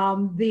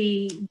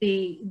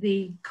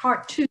the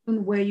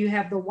cartoon where you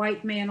have the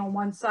white man on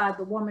one side,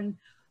 the woman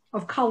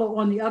of color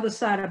on the other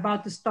side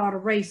about to start a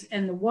race,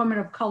 and the woman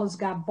of color's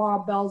got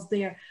barbells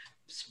there,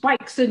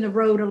 spikes in the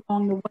road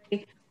along the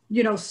way.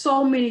 You know,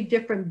 so many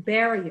different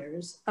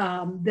barriers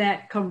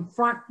that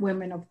confront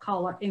women of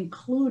color,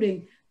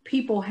 including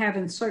people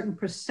having certain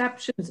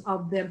perceptions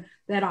of them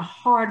that are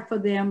hard for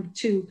them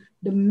to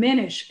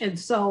diminish. And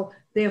so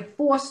they're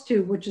forced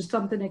to, which is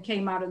something that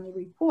came out in the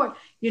report,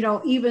 you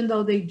know, even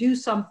though they do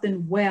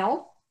something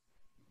well,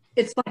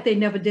 it's like they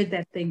never did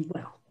that thing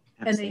well.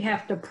 Absolutely. And they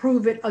have to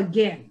prove it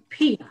again,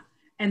 Pia.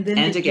 And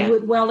then they do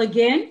it well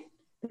again,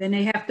 then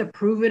they have to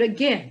prove it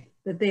again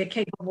that they're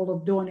capable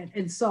of doing it.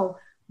 And so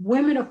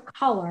women of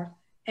color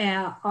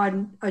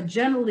are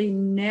generally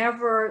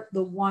never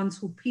the ones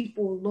who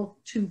people look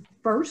to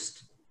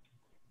first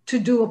to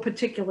do a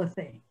particular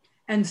thing.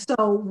 And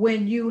so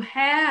when you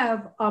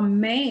have a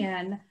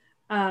man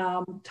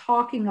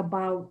talking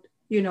about,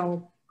 you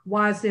know,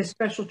 why is there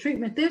special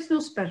treatment? There's no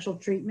special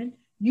treatment.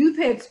 You've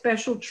had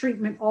special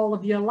treatment all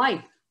of your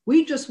life.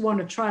 We just want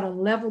to try to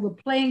level the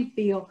playing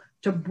field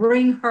to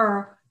bring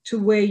her to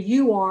where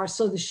you are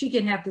so that she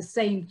can have the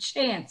same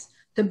chance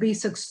to be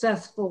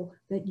successful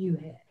that you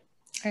had.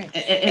 Right.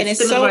 And it's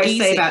similar so to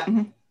say about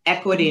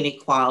equity and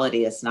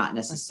equality is not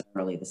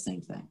necessarily the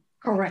same thing.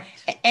 Correct.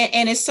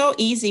 And it's so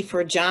easy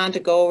for John to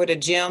go over to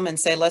Jim and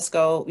say, let's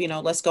go, you know,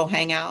 let's go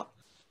hang out.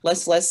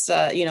 Let's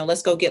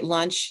go get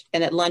lunch.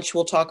 And at lunch,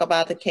 we'll talk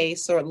about the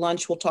case, or at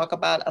lunch, we'll talk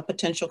about a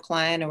potential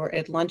client, or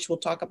at lunch, we'll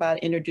talk about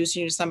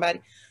introducing you to somebody.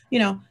 You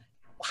know,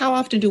 how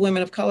often do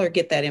women of color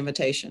get that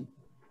invitation?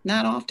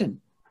 Not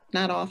often,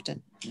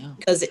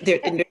 because they're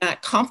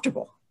not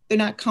comfortable. They're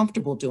not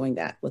comfortable doing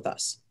that with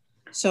us.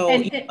 So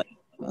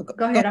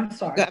go ahead. I'm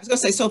sorry. I was going to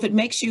say, so if it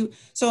makes you,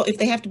 so if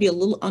they have to be a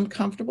little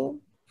uncomfortable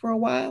for a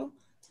while,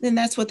 then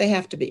that's what they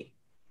have to be,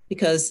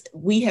 because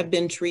we have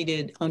been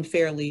treated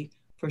unfairly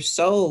for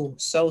so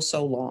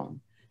long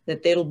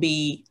that it'll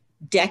be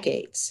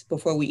decades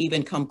before we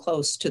even come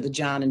close to the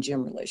John and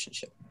Jim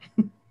relationship.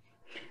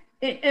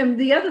 And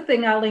the other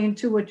thing, Eileen,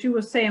 to what you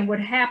were saying, what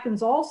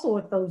happens also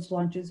at those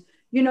lunches,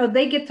 you know,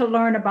 they get to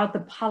learn about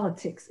the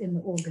politics in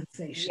the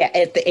organization.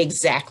 Yeah,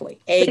 exactly.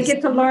 They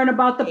get to learn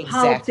about the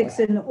politics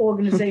in the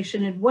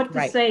organization and what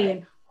to say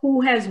and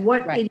who has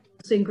what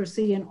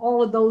idiosyncrasy and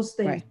all of those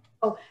things. Right.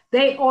 So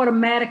they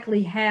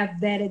automatically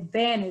have that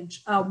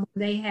advantage when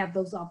they have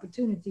those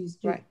opportunities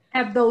to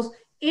have those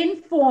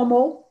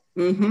informal,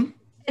 and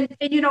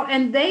you know,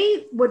 and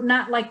they would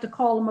not like to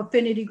call them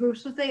affinity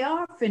groups, but they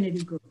are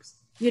affinity groups.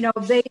 You know,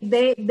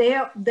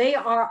 they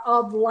are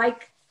of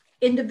like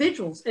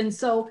individuals, and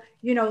so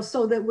you know,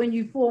 so that when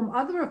you form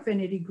other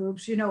affinity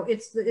groups, you know,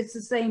 it's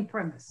the same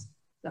premise.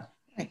 So.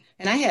 Right.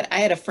 And I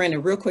had a friend, a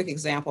real quick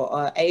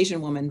example,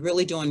 Asian woman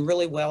really doing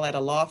really well at a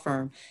law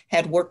firm,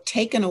 had work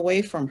taken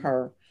away from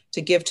her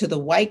to give to the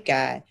white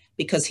guy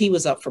because he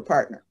was up for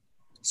partner.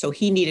 So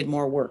he needed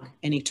more work,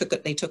 and they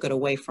took it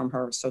away from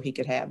her so he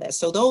could have that.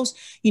 So those,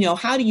 you know,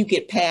 how do you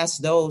get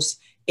past those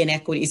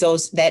inequities,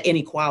 that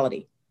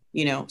inequality,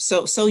 you know?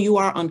 So you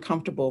are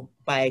uncomfortable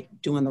by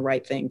doing the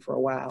right thing for a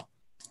while.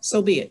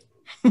 So be it.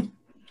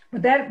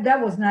 But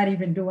that was not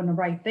even doing the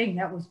right thing.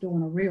 That was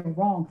doing a real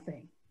wrong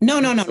thing. No.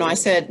 I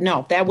said,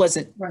 no, that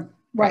wasn't.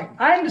 Right.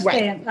 I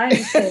understand. Right. I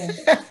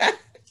understand.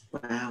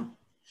 Wow.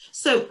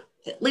 So,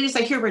 ladies,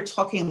 I hear we're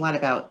talking a lot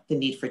about the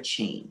need for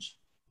change.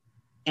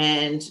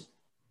 And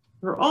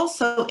we're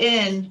also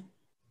in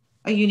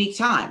a unique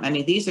time. I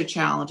mean, these are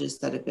challenges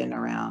that have been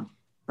around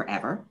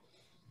forever.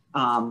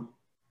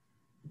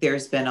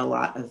 There's been a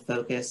lot of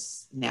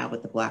focus now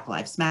with the Black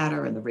Lives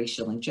Matter and the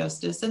racial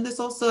injustice. And there's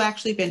also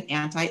actually been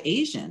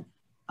anti-Asian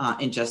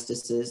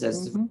injustices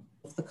as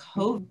of the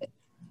COVID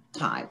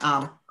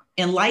time.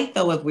 In light,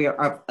 though, of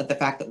the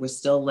fact that we're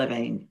still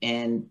living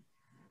in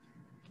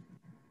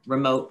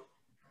remote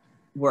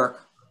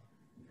work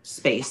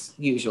space,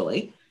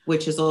 usually,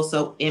 which is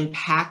also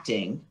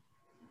impacting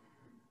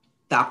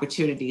the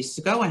opportunities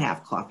to go and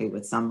have coffee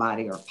with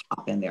somebody or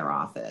pop in their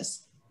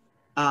office.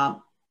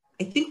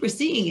 I think we're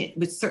seeing it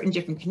with certain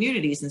different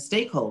communities and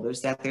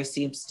stakeholders that there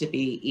seems to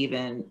be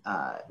even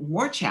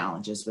more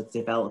challenges with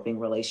developing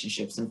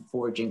relationships and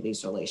forging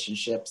these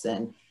relationships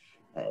and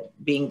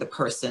being the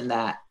person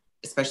that,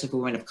 especially for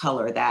women of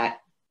color,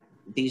 that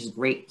these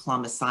great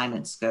plum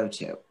assignments go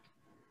to.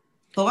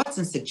 Thoughts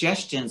and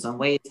suggestions on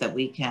ways that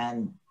we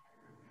can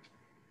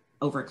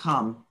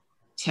overcome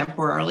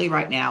temporarily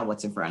right now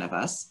what's in front of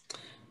us,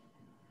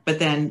 but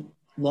then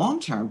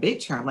long-term,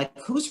 big term, like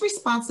whose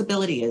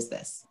responsibility is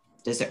this?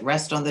 Does it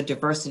rest on the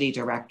diversity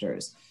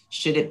directors?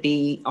 Should it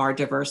be our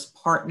diverse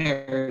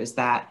partners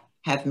that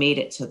have made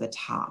it to the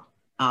top?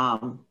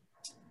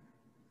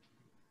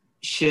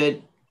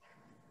 Should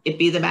it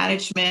be the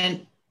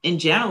management in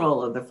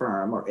general of the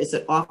firm, or is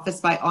it office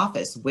by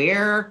office?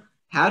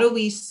 How do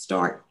we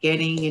start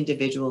getting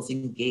individuals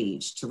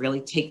engaged to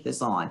really take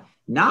this on?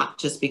 Not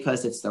just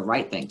because it's the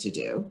right thing to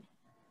do,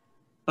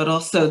 but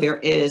also there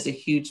is a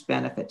huge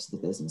benefit to the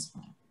business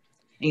plan.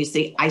 And you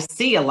see, I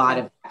see a lot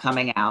of that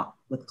coming out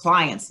with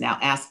clients now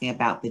asking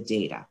about the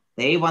data.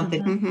 They want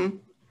the,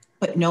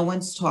 but no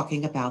one's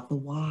talking about the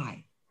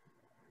why.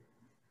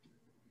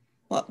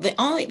 Well, the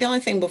only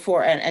thing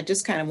before, and I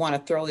just kind of want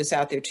to throw this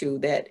out there too,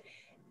 that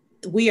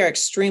we are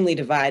extremely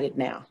divided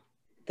now,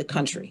 the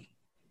country.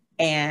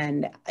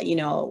 And, you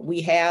know,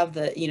 we have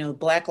the, you know,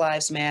 Black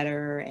Lives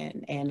Matter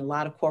and a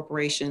lot of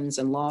corporations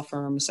and law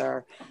firms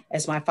are,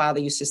 as my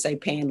father used to say,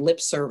 paying lip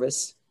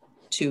service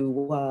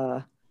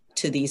to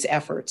to these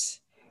efforts.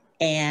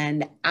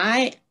 And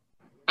I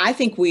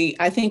think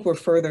we're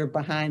further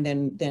behind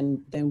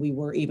than we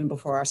were even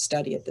before our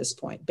study at this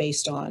point,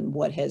 based on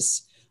what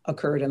has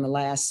occurred in the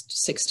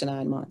last 6 to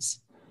 9 months.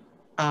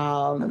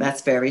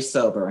 That's very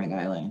sobering,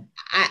 Eileen.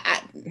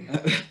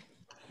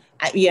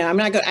 Yeah, I'm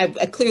not going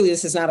to, clearly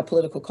this is not a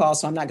political call,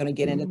 so I'm not going to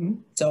get into,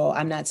 so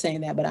I'm not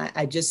saying that, but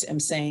I just am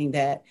saying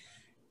that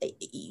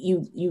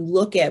you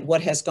look at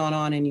what has gone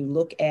on and you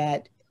look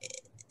at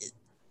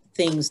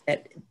things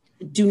that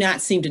do not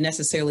seem to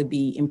necessarily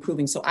be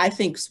improving. So I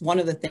think one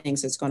of the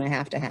things that's going to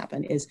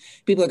happen is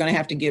people are going to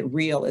have to get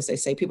real, as they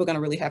say. People are going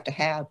to really have to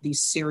have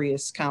these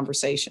serious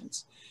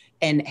conversations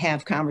and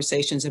have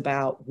conversations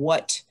about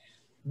what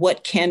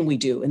can we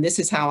do? And this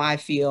is how I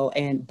feel.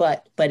 And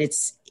but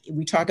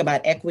we talk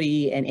about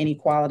equity and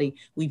inequality.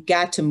 We've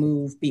got to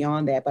move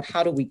beyond that. But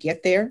how do we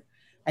get there?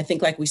 I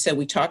think, like we said,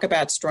 we talk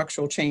about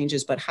structural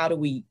changes, but how do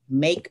we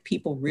make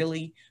people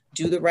really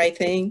do the right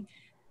thing?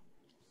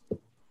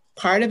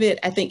 Part of it,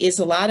 I think, is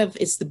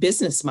it's the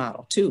business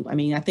model too. I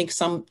mean, I think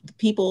some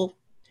people,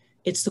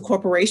 it's the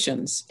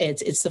corporations,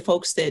 it's the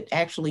folks that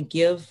actually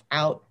give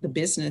out the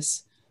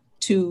business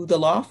to the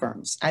law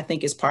firms, I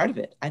think, is part of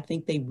it. I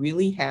think they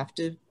really have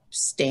to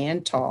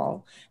stand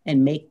tall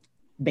and make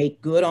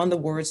good on the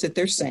words that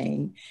they're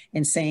saying,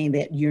 and saying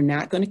that you're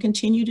not going to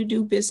continue to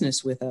do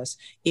business with us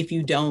if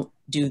you don't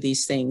do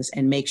these things,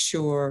 and make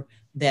sure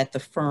that the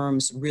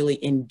firms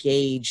really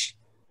engage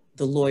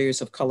the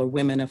lawyers of color,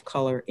 women of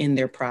color, in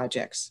their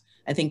projects.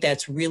 I think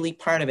that's really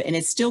part of it. And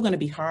it's still going to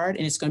be hard,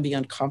 and it's going to be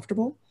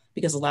uncomfortable,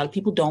 because a lot of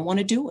people don't want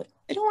to do it.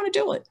 They don't want to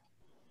do it.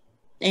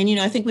 And,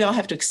 I think we all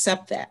have to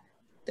accept that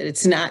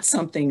it's not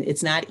something,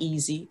 it's not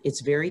easy.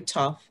 It's very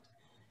tough,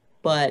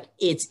 but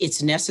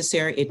it's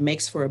necessary. It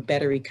makes for a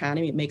better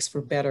economy. It makes for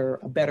a better,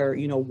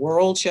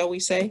 world, shall we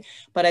say.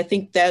 But I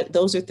think that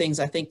those are things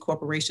I think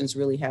corporations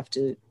really have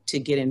to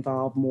get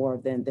involved more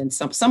than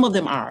some of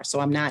them are. So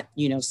I'm not,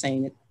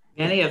 saying that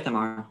many of them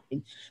are.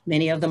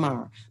 Many of them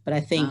are, but I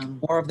think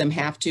more of them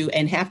have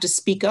to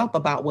speak up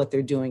about what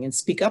they're doing, and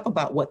speak up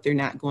about what they're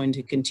not going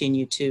to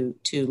continue to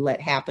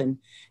let happen,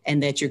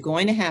 and that you're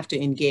going to have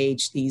to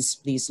engage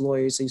these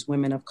lawyers, these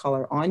women of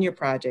color, on your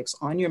projects,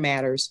 on your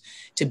matters,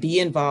 to be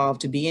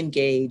involved, to be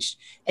engaged,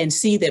 and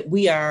see that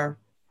we are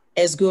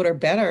as good or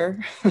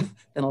better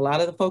than a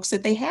lot of the folks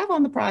that they have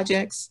on the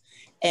projects,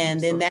 and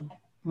then that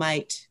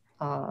might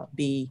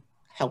be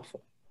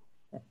helpful.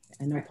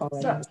 I know,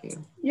 Paula. So,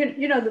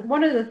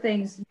 one of the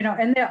things,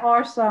 and there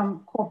are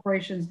some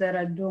corporations that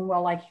are doing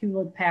well, like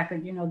Hewlett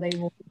Packard, they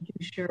will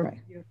reduce your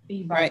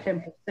fee by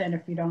 10%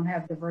 if you don't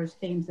have diverse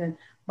teams, and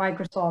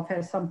Microsoft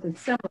has something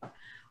similar.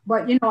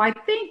 But, I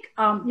think,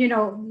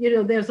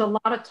 there's a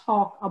lot of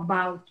talk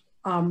about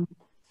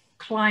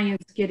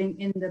clients getting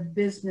in the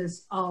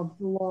business of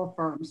law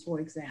firms, for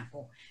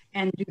example,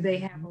 and do they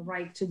have a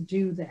right to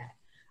do that?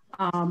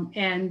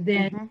 And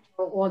then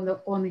on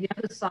the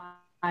other side,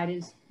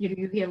 is,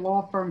 you hear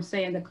law firms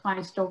saying the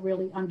clients don't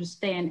really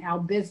understand our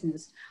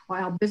business or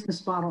our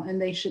business model, and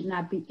they should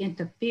not be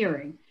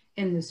interfering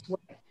in this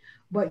way.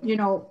 But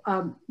what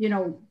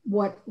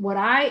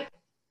I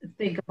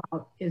think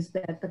about is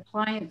that the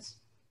clients,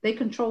 they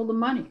control the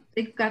money.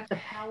 They've got the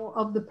power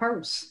of the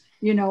purse,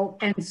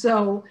 and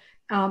so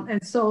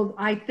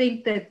I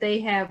think that they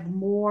have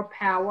more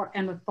power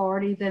and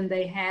authority than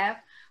they have.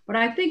 But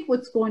I think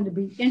what's going to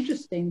be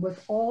interesting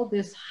with all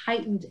this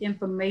heightened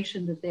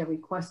information that they're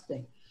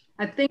requesting,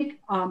 I think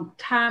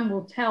time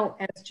will tell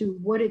as to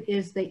what it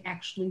is they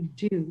actually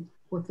do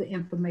with the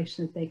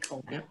information that they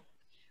collect.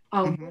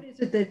 What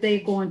is it that they're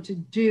going to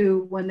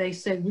do when they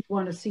say we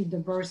want to see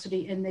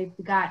diversity and they've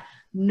got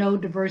no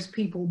diverse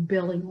people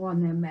billing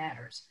on their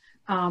matters?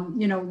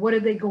 What are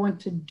they going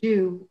to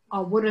do?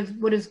 Are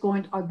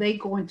they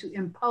going to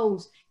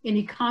impose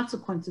any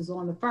consequences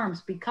on the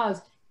firms?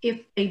 Because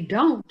if they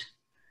don't,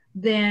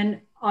 then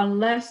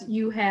unless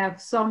you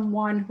have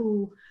someone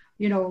who,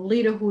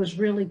 leader who is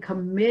really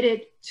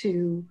committed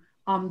to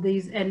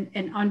these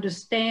and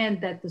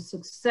understand that the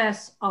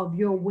success of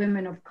your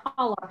women of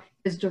color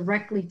is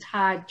directly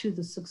tied to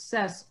the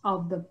success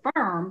of the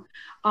firm,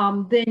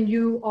 then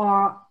you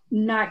are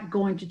not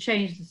going to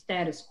change the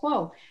status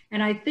quo.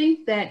 And I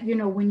think that,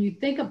 when you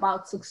think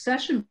about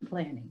succession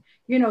planning,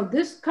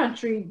 this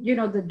country,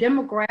 the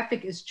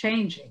demographic is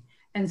changing.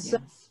 And so,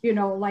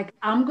 like,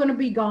 I'm going to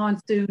be gone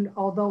soon,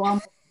 although I'm,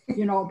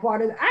 a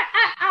part of it.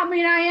 I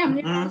mean, I am,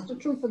 that's the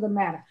truth of the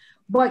matter.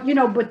 But,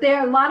 but there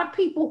are a lot of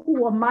people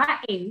who are my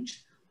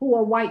age who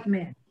are white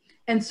men.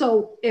 And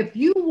so if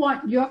you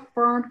want your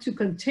firm to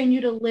continue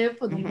to live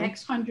for the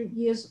next 100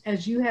 years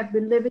as you have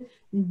been living,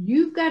 then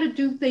you've got to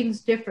do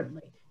things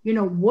differently.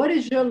 What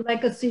is your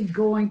legacy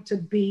going to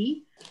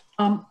be?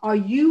 Are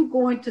you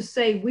going to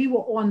say we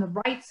were on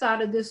the right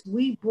side of this?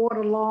 We brought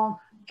along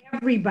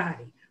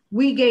everybody.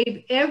 We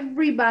gave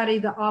everybody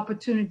the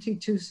opportunity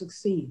to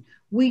succeed.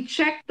 We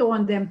checked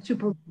on them to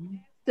prevent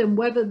them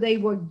whether they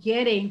were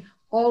getting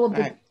all of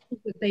the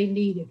things that they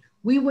needed.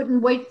 We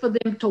wouldn't wait for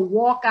them to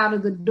walk out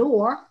of the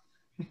door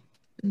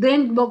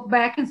then look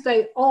back and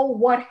say, oh,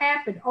 what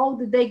happened? Oh,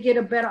 did they get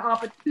a better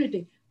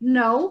opportunity?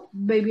 No,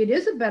 maybe it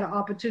is a better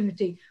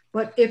opportunity.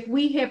 But if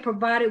we had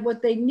provided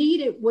what they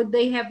needed, would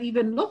they have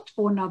even looked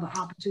for another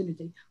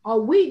opportunity? Are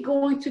we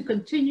going to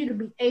continue to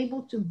be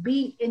able to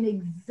be in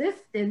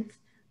existence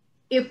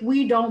if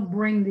we don't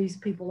bring these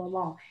people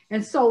along?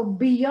 And so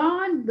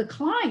beyond the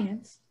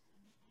clients,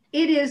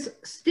 it is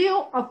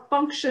still a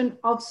function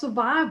of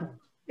survival,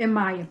 in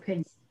my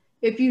opinion.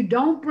 If you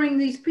don't bring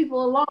these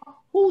people along,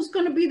 who's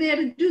going to be there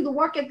to do the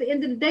work at the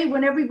end of the day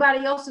when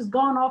everybody else has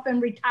gone off and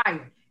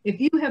retired? If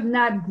you have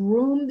not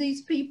groomed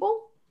these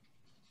people,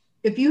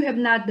 if you have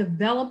not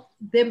developed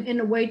them in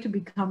a way to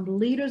become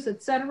leaders,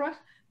 etc.,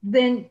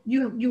 then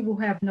you will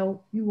have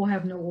no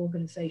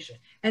organization.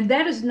 And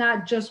that is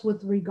not just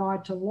with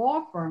regard to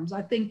law firms.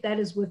 I think that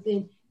is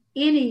within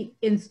any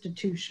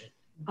institution.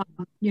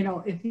 You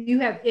know, if you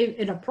have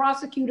in a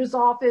prosecutor's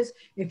office,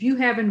 if you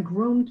haven't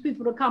groomed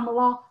people to come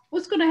along,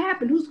 what's going to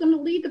happen? Who's going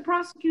to lead the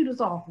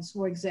prosecutor's office,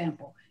 for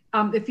example?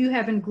 If you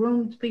haven't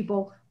groomed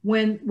people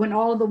when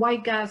all of the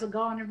white guys are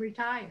gone and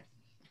retired.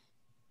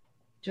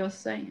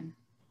 Just saying.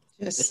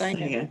 Just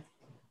saying.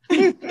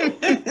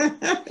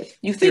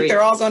 You think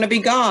they're all going to be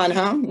gone,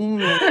 huh? I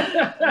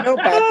know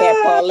about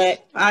that,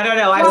 Paulette. I don't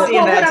know. I've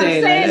seen that too. What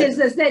I'm saying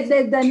is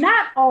that they're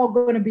not all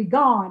going to be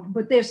gone,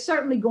 but there's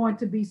certainly going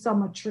to be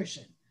some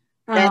attrition.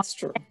 That's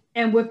true.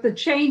 And with the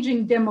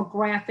changing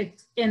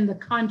demographics in the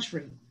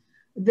country,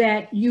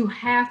 that you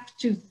have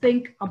to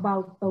think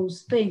about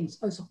those things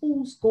as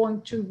who's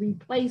going to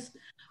replace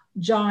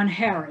John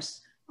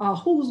Harris,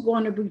 who's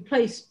going to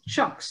replace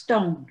Chuck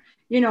Stone,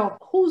 you know,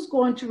 who's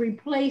going to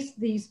replace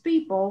these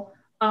people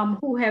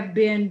who have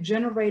been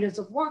generators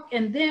of work.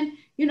 And then,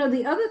 you know,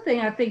 the other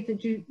thing I think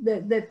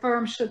that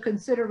firms should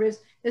consider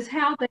is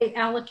how they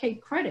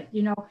allocate credit.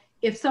 You know,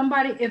 if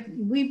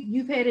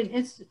you've had an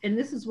instance, and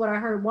this is what I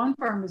heard one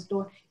firm is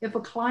doing, if a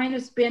client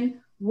has been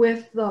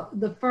with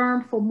the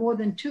firm for more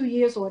than 2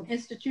 years or an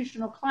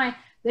institutional client,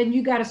 then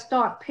you got to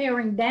start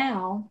paring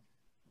down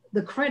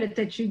the credit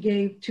that you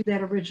gave to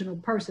that original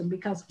person,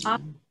 because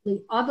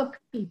obviously other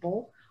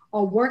people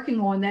are working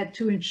on that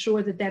to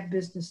ensure that that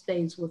business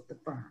stays with the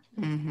firm.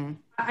 Mm-hmm.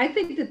 I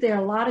think that there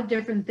are a lot of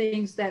different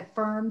things that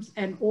firms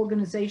and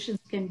organizations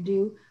can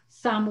do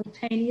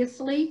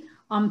simultaneously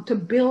to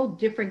build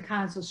different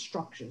kinds of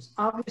structures.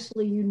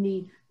 Obviously, you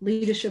need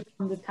leadership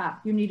from the top.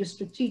 You need a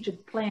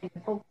strategic plan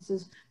that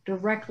focuses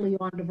directly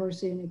on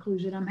diversity and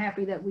inclusion. I'm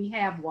happy that we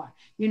have one.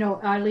 You know,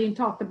 Eileen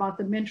talked about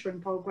the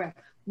mentoring program.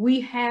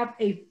 We have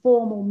a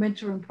formal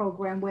mentoring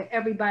program where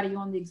everybody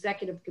on the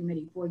executive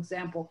committee, for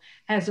example,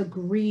 has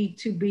agreed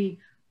to be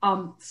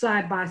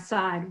side by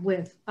side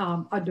with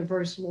a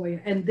diverse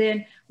lawyer. And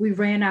then we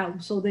ran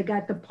out, so they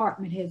got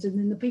department heads and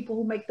then the people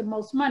who make the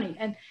most money.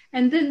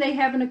 And then they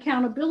have an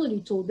accountability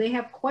tool. They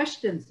have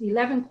questions,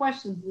 11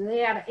 questions they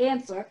had to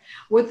answer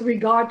with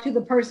regard to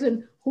the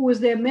person who is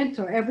their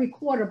mentor every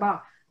quarter,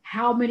 about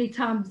how many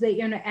times they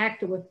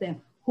interacted with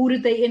them, who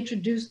did they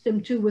introduce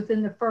them to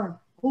within the firm,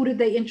 who did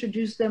they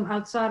introduce them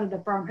outside of the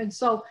firm. And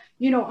so,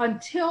 you know,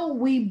 until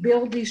we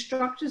build these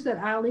structures that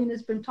Eileen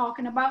has been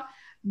talking about,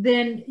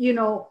 then, you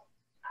know,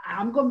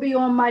 I'm going to be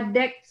on my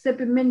deck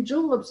sipping mint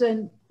juleps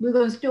and we're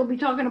going to still be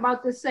talking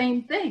about the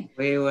same thing.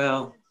 We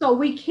will. So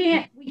we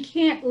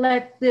can't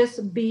let this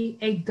be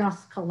a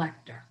dust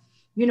collector.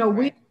 You know,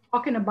 we're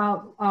talking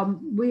about,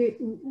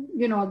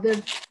 you know, there's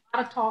a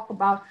lot of talk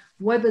about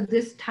whether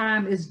this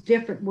time is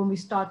different when we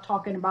start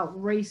talking about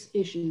race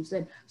issues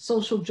and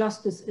social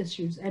justice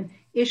issues and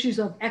issues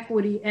of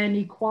equity and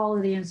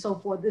equality and so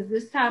forth. If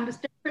this time is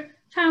different,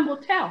 time will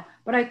tell.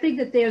 But I think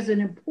that there's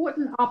an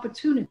important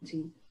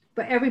opportunity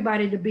for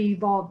everybody to be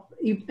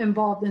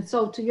involved. And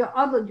so to your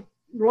other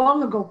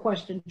long ago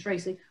question,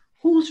 Tracy,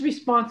 whose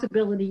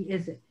responsibility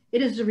is it?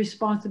 It is the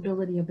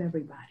responsibility of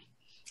everybody.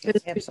 It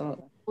is the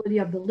responsibility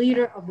of the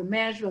leader, of the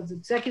manager, of the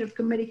executive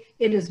committee.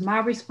 It is my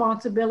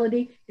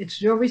responsibility.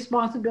 It's your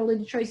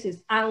responsibility, Tracy.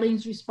 It's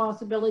Eileen's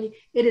responsibility.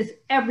 It is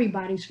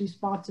everybody's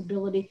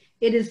responsibility.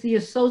 It is the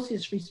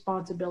associate's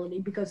responsibility,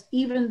 because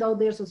even though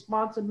there's a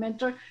sponsor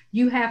mentor,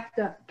 you have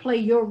to play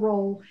your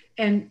role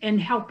in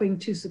helping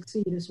to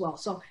succeed as well.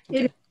 So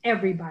it is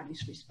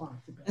everybody's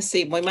responsibility. Let's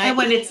see. We might,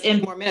 when it's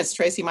in more minutes,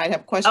 Tracy might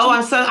have questions.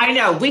 Oh, so I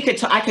know I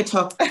could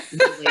talk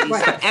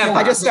ladies forever.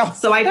 I just don't.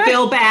 So I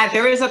feel bad.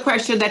 There is a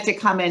question that did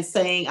come in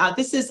saying,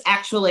 this is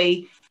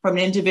actually from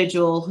an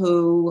individual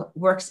who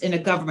works in a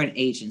government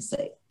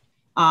agency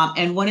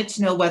and wanted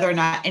to know whether or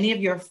not any of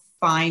your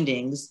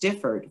findings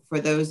differed for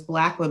those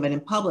Black women in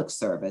public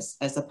service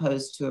as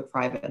opposed to a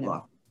private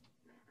law.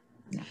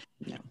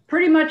 No.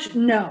 Pretty much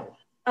no.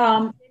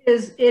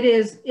 It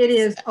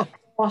is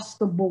across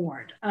the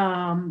board.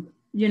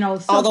 You know,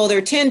 although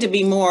there tend to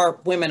be more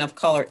women of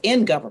color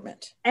in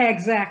government.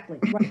 Exactly,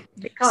 right.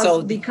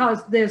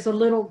 Because there's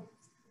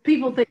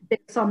people think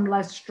there's some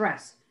less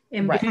stress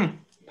in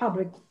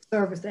public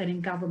service and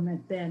in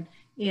government than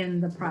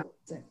in the private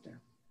sector.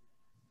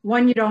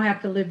 One, you don't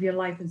have to live your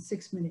life in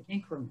 6-minute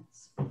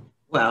increments.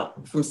 Well,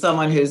 from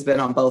someone who's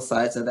been on both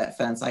sides of that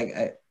fence,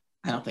 I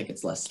don't think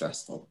it's less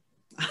stressful.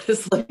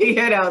 honestly.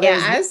 You know,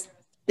 yeah.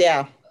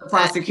 the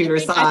prosecutor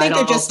side. I think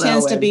there just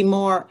tends to be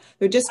more.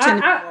 There just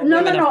tend to be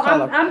more women of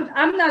color.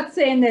 I'm not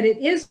saying that it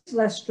is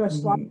less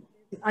stressful.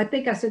 I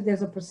think I said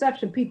there's a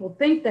perception. People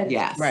think that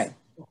it's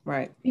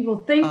right. People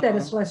think that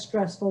it's less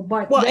stressful,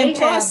 but well, and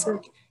plus,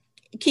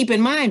 keep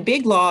in mind,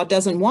 big law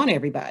doesn't want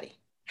everybody.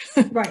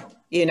 Right.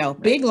 You know,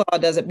 big law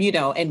doesn't. You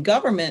know, and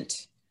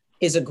government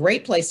is a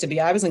great place to be.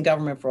 I was in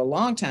government for a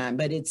long time,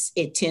 but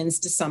it tends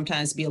to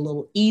sometimes be a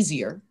little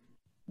easier.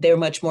 They're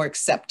much more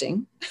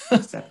accepting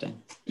of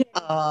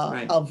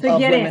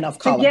women of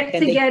color.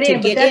 To get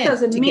in, but that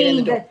doesn't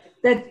mean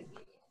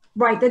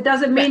that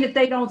doesn't mean that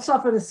they don't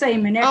suffer the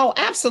same in everything. Oh,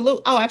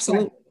 absolutely. Oh,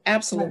 absolutely. Right.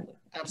 Absolutely. Right.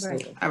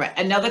 Absolutely. Right. All right.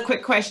 Another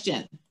quick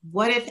question.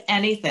 What, if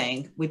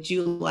anything, would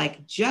you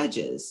like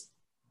judges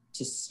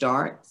to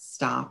start,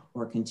 stop,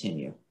 or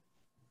continue?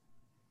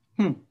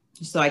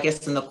 So I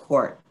guess in the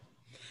court.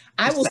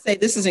 I will say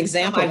this is an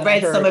example. I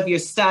read some of your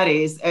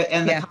studies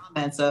and the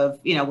comments of,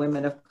 you know,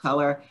 women of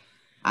color.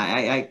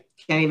 I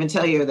can't even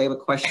tell you they would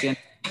question.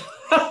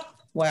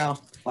 Wow.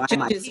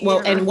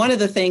 Well, and one of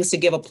the things to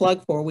give a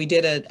plug for, we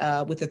did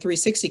with the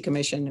 360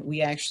 Commission,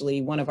 we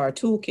actually, one of our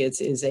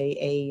toolkits is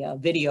a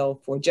video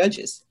for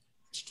judges.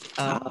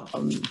 For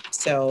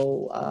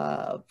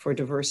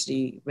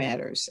diversity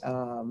matters.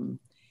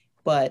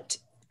 But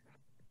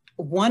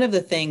one of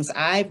the things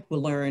I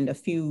learned a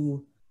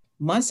few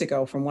months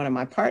ago from one of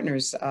my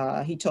partners,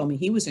 he told me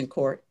he was in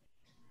court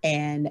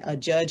and a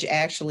judge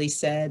actually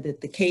said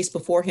that the case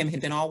before him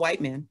had been all white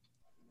men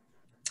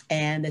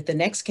and that the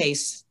next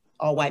case,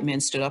 all white men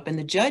stood up and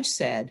the judge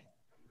said,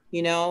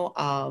 you know,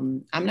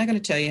 I'm not going to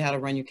tell you how to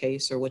run your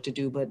case or what to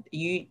do, but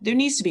there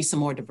needs to be some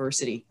more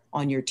diversity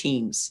on your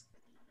teams.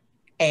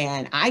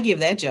 And I give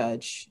that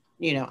judge,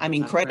 you know, I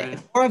mean, credit.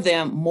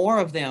 More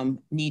of them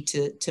need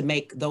to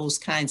make those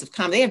kinds of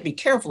comments. They have to be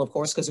careful, of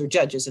course, because they're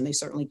judges and they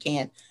certainly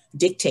can't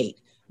dictate.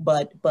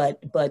 But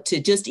to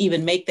just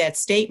even make that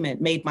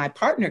statement made my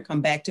partner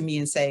come back to me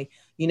and say,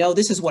 you know,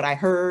 this is what I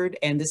heard.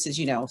 And this is,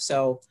 you know,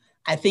 so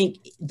I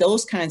think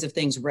those kinds of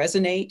things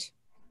resonate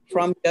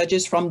from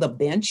judges, from the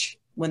bench,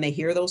 when they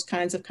hear those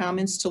kinds of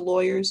comments to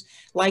lawyers,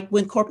 like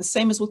when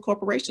same as with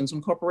corporations,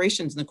 when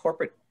corporations and the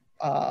corporate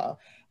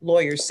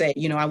lawyers say,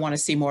 you know, I want to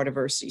see more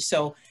diversity.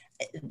 So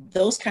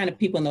those kind of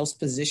people in those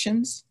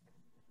positions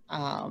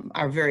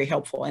are very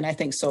helpful. And I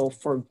think so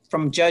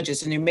from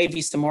judges, and there may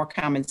be some more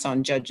comments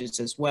on judges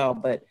as well,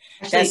 but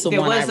actually, that's the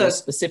one I was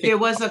specific. There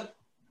was a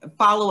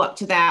follow-up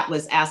to that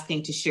was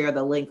asking to share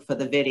the link for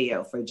the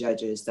video for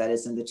judges that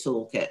is in the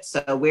toolkit.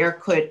 So where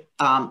could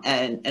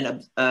an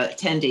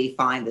attendee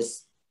find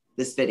this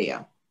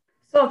video?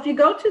 So if you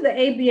go to the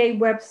ABA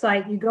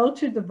website, you go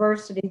to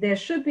diversity, there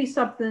should be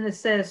something that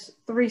says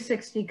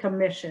 360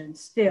 Commission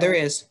still. There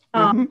is.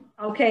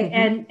 Okay,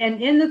 and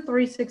in the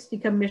 360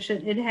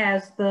 Commission, it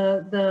has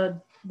the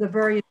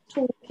various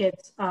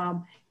toolkits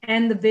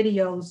and the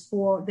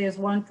videos there's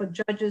one for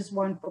judges,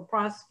 one for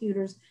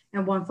prosecutors,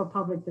 and one for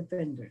public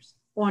defenders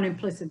on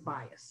implicit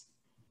bias.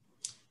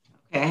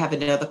 Okay, I have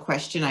another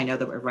question. I know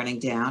that we're running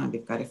down and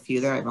we've got a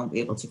few there. I won't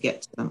be able to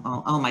get to them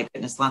all. Oh my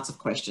goodness, lots of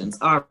questions.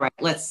 All right,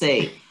 let's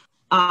see.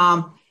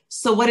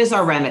 So what is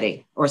our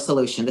remedy or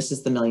solution? This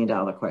is the $1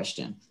 million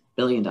question, $1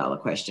 billion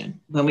question.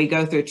 When we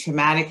go through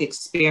traumatic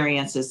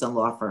experiences in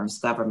law firms,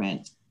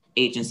 government,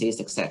 agencies,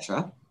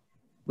 etc.,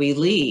 we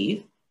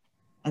leave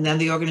and then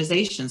the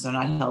organizations are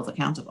not held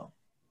accountable,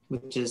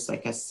 which is, I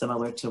guess,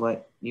 similar to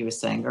what you were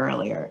saying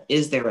earlier.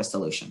 Is there a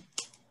solution?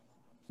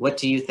 What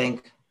do you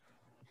think?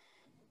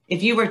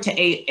 If you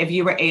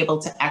were able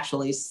to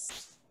actually,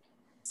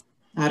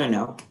 I don't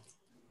know,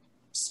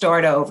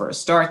 start over,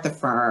 start the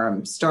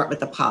firm, start with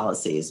the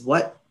policies,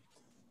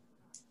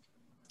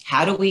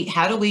 how do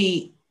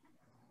we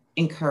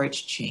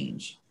encourage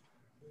change?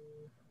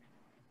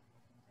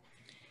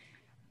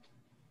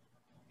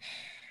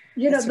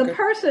 You know, the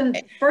person,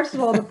 first of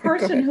all, the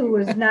person who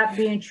is not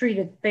being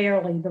treated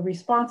fairly, the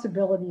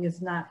responsibility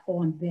is not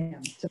on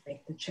them to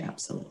make the change.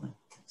 Absolutely.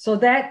 So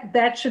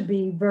that should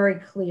be very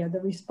clear. The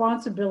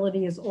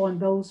responsibility is on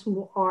those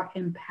who are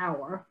in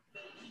power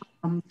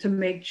to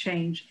make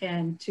change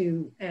and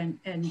to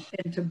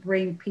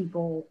bring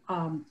people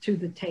to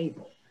the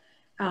table.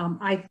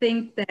 I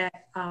think that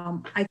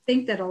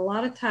a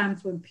lot of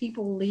times when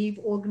people leave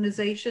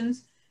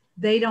organizations,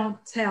 they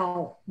don't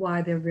tell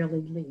why they're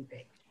really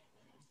leaving.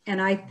 And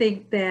I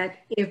think that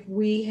if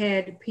we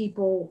had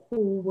people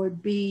who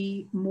would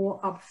be more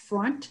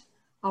upfront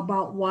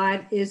about why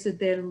it is that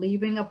they're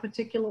leaving a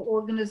particular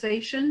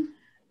organization,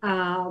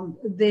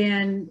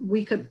 then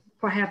we could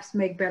perhaps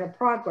make better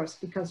progress.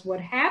 Because what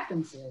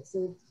happens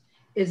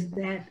is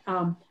that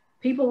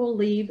people will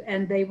leave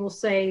and they will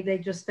say they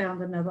just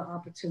found another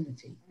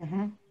opportunity.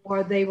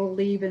 Or they will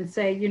leave and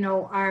say, you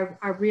know,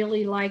 I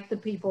really like the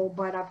people,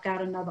 but I've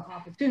got another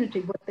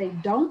opportunity. What they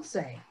don't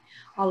say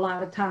a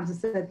lot of times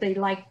is that they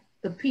like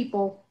the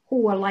people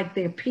who are like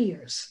their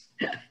peers.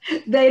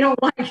 They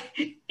don't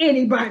like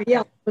anybody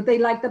else, but they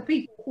like the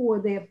people who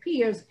are their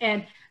peers,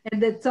 and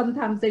that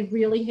sometimes they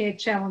really had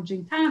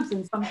challenging times,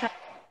 and sometimes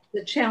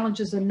the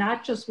challenges are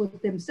not just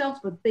with themselves,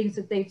 but things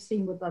that they've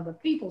seen with other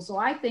people. So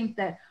I think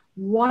that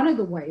one of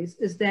the ways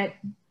is that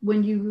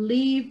when you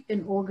leave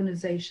an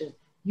organization,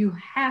 you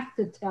have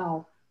to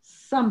tell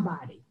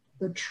somebody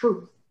the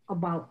truth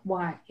about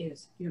why it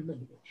is you're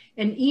leaving.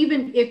 And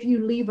even if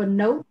you leave a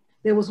note,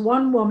 there was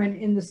one woman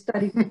in the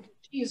study,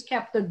 she has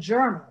kept a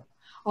journal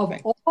of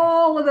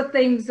all of the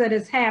things that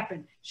has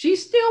happened.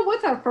 She's still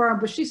with her firm,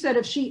 but she said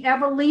if she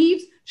ever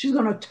leaves, she's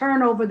going to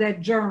turn over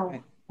that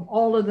journal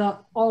of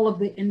all of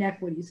the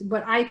inequities.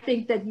 But I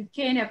think that you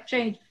can't have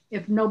change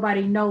if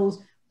nobody knows.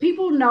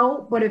 People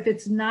know, but if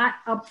it's not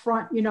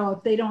upfront, you know,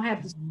 if they don't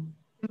have the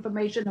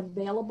information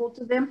available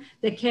to them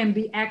that can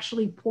be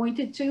actually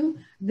pointed to,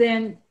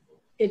 then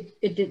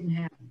it didn't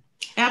happen.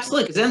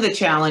 Absolutely, because then the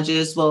challenge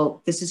is,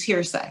 well, this is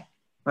hearsay,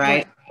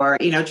 right? Or,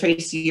 you know,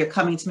 Tracy, you're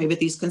coming to me with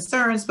these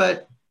concerns,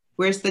 but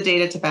where's the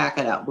data to back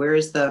it up?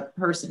 Where's the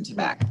person to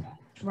back it up?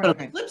 But on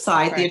the flip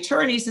side, the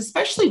attorneys,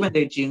 especially when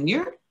they're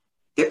junior,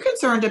 they're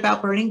concerned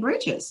about burning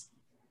bridges.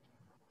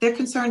 They're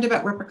concerned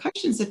about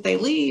repercussions if they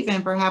leave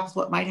and perhaps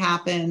what might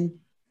happen,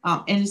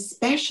 and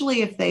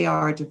especially if they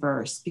are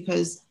diverse,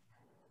 because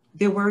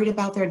they're worried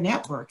about their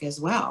network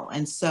as well.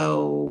 And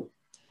so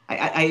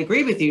I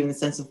agree with you in the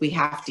sense of we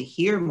have to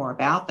hear more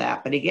about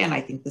that. But again,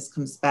 I think this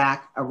comes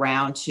back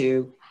around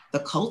to the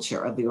culture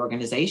of the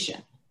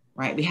organization,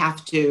 right? We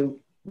have to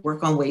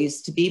work on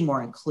ways to be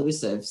more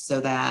inclusive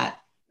so that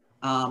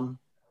our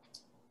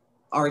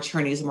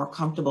attorneys are more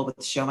comfortable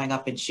with showing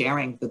up and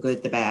sharing the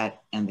good, the bad,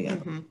 and the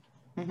other.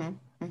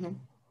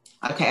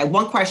 Okay,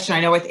 one question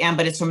I know with Ann,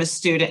 but it's from a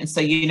student, and so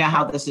you know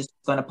how this is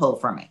going to pull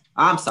from me.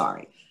 I'm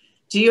sorry.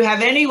 Do you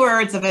have any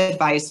words of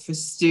advice for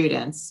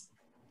students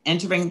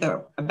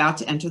about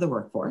to enter the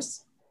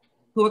workforce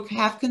who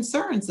have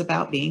concerns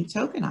about being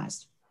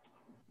tokenized?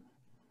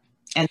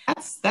 And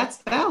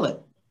that's valid.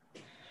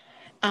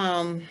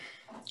 Well,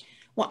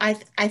 I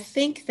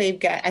think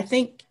I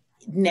think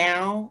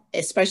now,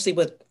 especially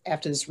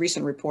after this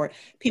recent report,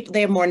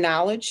 they have more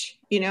knowledge,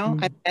 you know.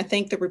 I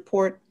think the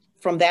report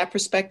from that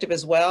perspective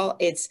as well,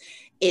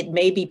 it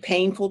may be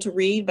painful to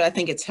read, but I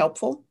think it's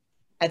helpful.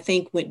 I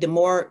think the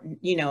more,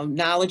 you know,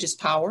 knowledge is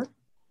power.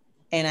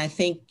 And I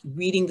think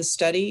reading the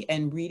study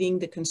and reading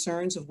the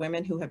concerns of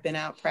women who have been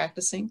out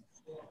practicing,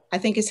 I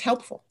think is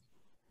helpful.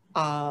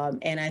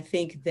 And I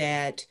think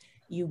that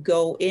you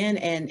go in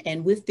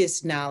and with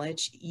this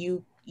knowledge,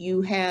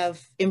 you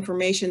have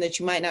information that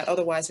you might not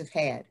otherwise have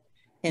had.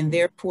 And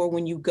therefore,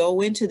 when you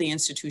go into the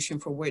institution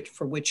for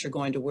which you're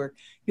going to work,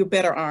 you're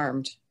better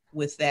armed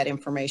with that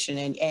information.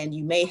 And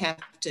you may have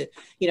to,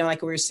 you know,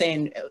 like we were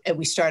saying,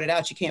 we started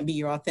out, you can't be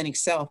your authentic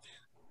self.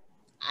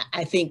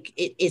 I think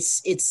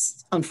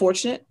it's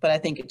unfortunate, but I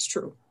think it's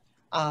true.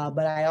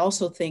 But I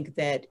also think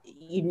that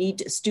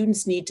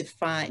students need to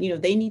find, you know,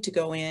 they need to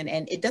go in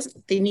and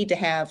they need to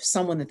have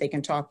someone that they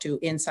can talk to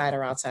inside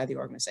or outside the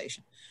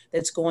organization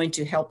that's going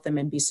to help them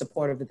and be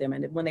supportive of them.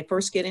 And when they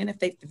first get in, if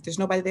there's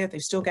nobody there, if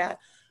they've still got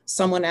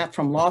someone out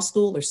from law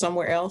school or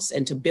somewhere else,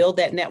 and to build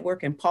that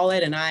network. And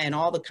Paulette and I and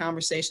all the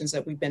conversations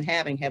that we've been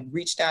having have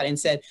reached out and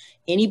said,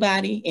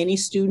 any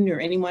student or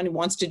anyone who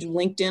wants to do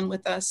LinkedIn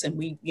with us, and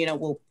we, you know,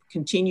 will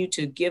continue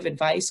to give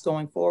advice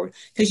going forward,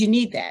 because you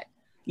need that.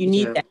 You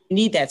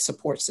need that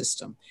support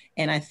system.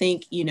 And I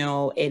think, you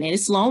know, and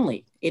it's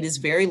lonely. It is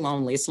very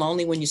lonely. It's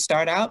lonely when you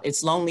start out.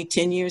 It's lonely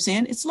 10 years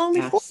in. It's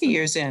lonely 40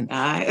 years in.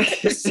 I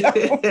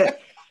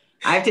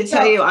have to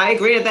tell you, I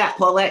agree with that,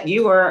 Paulette.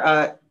 You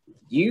were,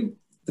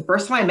 the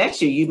first time I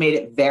met you, you made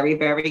it very,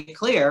 very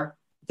clear.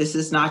 This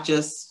is not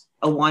just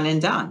a one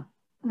and done.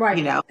 Right.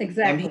 You know,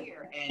 exactly. I'm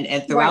here.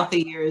 And throughout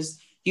the years,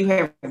 you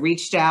have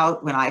reached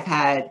out when I've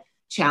had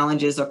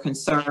challenges or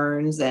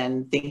concerns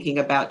and thinking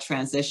about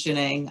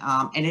transitioning.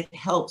 And it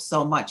helps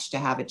so much to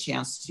have a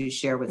chance to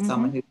share with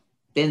someone who's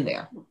been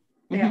there.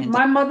 Yeah.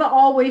 My mother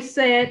always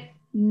said,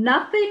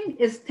 nothing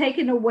is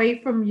taken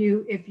away from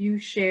you if you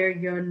share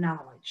your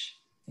knowledge.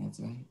 That's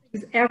right.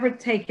 It's ever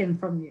taken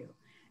from you.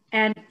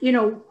 And, you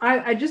know,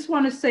 I just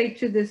want to say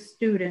to this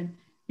student,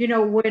 you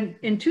know, when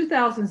in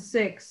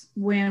 2006,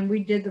 when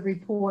we did the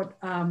report,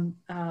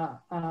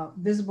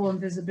 Visible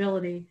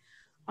Invisibility,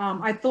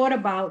 I thought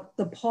about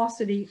the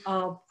paucity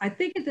of, I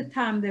think at the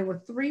time there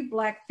were 3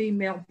 Black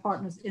female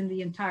partners in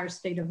the entire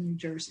state of New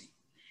Jersey.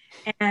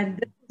 And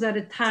this was at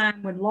a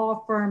time when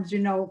law firms,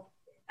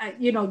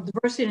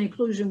 diversity and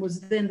inclusion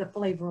was then the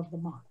flavor of the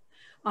month.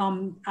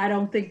 I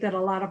don't think that a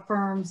lot of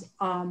firms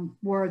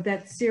were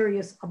that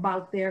serious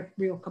about their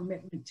real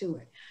commitment to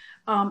it.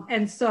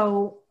 And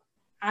so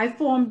I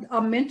formed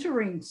a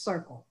mentoring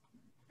circle.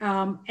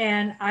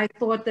 And I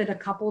thought that a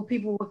couple of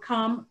people would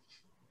come.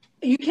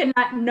 You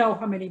cannot know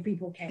how many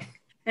people came.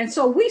 And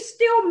so we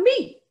still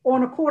meet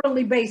on a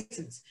quarterly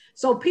basis.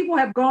 So people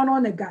have gone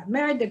on, they've got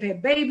married, they've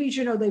had babies,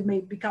 you know, they may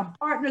become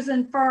partners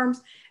in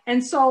firms.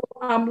 And so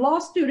law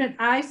student,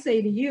 I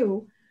say to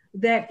you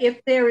that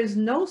if there is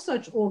no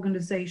such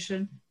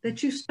organization,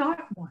 that you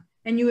start one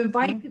and you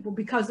invite people,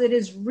 because it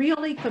is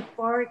really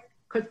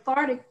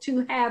cathartic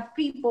to have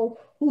people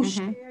who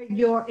share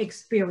your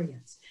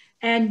experience.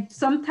 And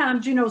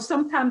sometimes, you know,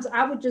 sometimes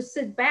I would just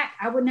sit back.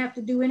 I wouldn't have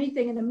to do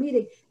anything in the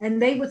meeting,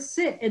 and they would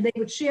sit and they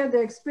would share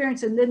their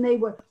experience, and then they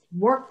would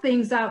work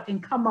things out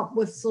and come up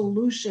with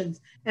solutions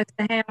as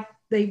to how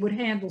they would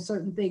handle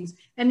certain things.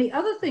 And the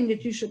other thing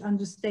that you should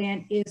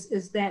understand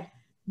is that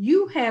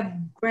you have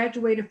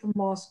graduated from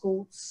law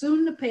school,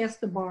 soon to pass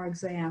the bar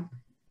exam.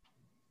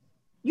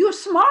 You're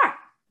smart.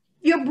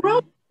 You're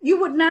brilliant. You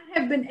would not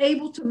have been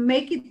able to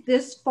make it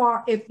this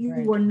far if you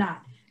were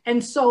not.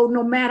 And so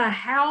no matter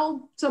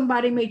how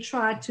somebody may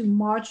try to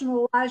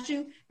marginalize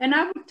you, and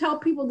I would tell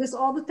people this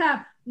all the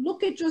time,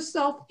 look at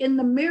yourself in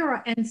the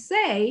mirror and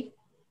say,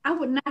 I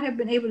would not have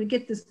been able to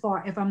get this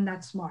far if I'm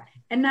not smart.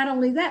 And not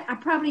only that, I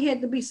probably had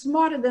to be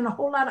smarter than a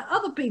whole lot of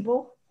other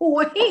people who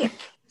were here.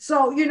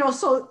 So, you know,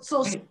 so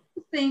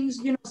things,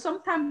 you know,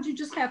 sometimes you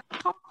just have to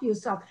talk to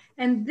yourself.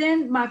 And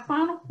then my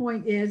final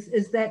point is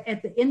that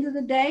at the end of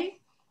the day,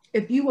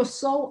 if you are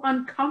so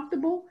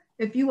uncomfortable,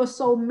 if you are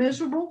so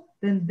miserable,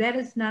 then that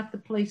is not the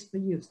place for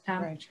you. It's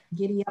time to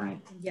giddy up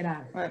and get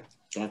out of it. Right.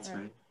 That's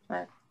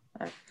right.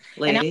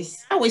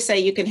 Ladies, I always say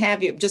you can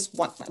have your just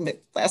one.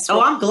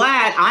 I'm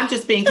glad. I'm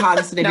just being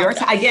cognizant of your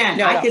time.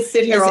 Again, I could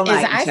sit here all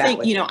night. I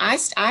think, you know,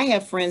 I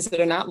have friends that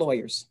are not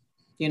lawyers,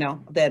 you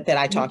know, that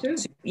I talk to,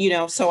 you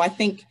know, so I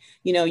think,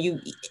 you know, you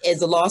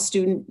as a law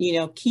student, you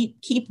know,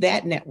 keep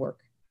that network,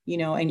 you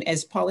know, and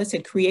as Paulette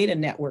said, create a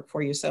network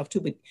for yourself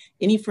too. But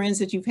any friends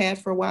that you've had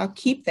for a while,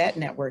 keep that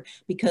network,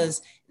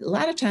 because a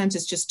lot of times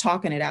it's just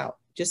talking it out,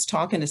 just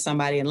talking to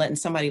somebody and letting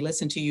somebody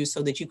listen to you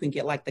so that you can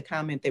get like the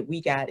comment that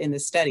we got in the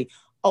study.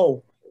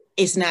 Oh,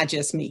 it's not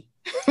just me.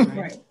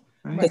 Right.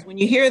 Because when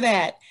you hear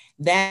that,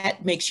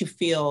 that makes you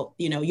feel,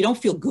 you know, you don't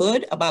feel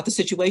good about the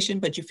situation,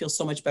 but you feel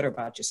so much better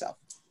about yourself.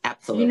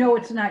 Absolutely. You know,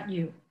 it's not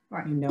you.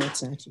 Right. You know,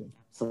 it's not you.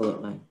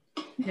 Absolutely.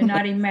 You're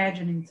not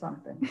imagining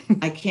something.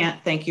 I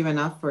can't thank you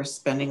enough for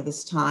spending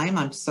this time.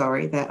 I'm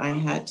sorry that I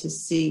had to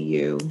see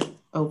you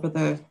over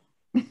the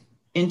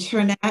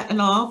internet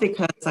and all,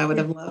 because I would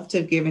have loved to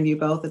have given you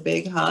both a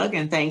big hug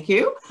and thank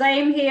you.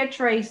 Same here,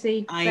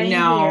 Tracy. I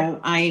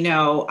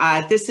know.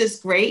 This is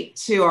great.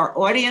 To our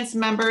audience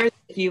members,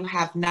 if you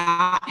have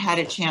not had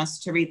a chance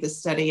to read the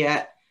study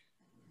yet,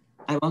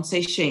 I won't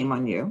say shame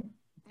on you.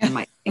 I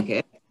might think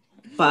it,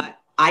 but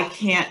I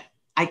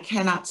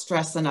cannot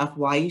stress enough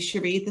why you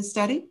should read the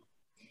study.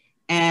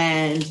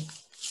 And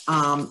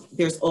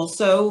there's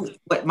also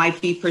what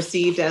might be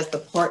perceived as the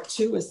part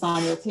 2, a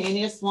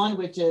simultaneous one,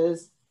 which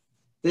is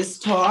This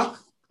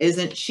Talk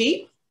Isn't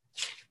Cheap,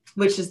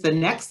 which is the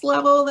next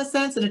level in a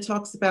sense. And it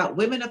talks about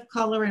women of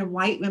color and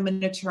white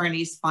women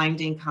attorneys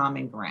finding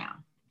common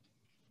ground.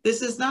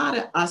 This is not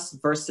an us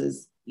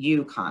versus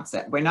you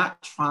concept. We're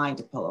not trying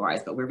to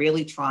polarize, but we're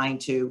really trying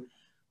to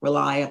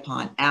rely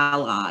upon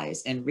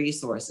allies and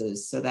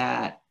resources so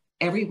that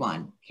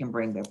everyone can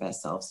bring their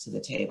best selves to the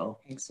table.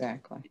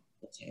 Exactly.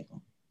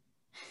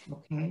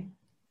 Okay.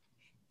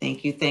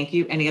 Thank you. Thank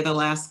you. Any other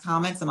last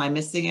comments? Am I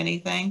missing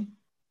anything?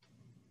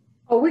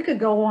 Oh, we could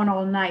go on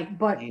all night,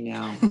 but I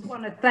know. I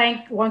want to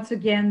thank once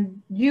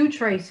again you,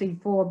 Tracy,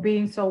 for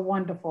being so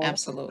wonderful.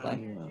 Absolutely.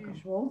 As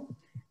usual.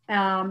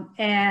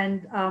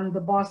 And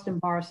the Boston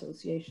Bar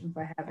Association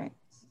for having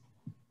us.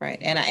 Right.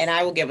 And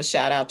I will give a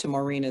shout out to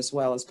Maureen as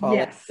well as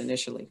Paula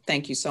initially.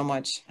 Thank you so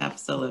much.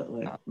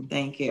 Absolutely.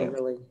 Thank you. For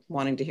really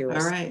wanting to hear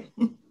us. All right.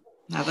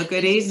 Have a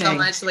good evening. So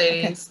much,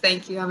 ladies. Okay.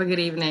 Thank you. Have a good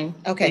evening.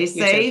 Okay. Stay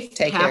safe.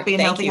 Take happy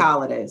and healthy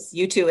holidays.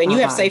 You too. And you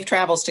have safe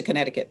travels to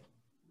Connectult.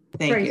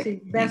 Thank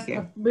Tracy, you. Thank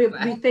you. We'll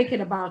be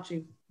thinking about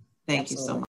you. Thank you so much.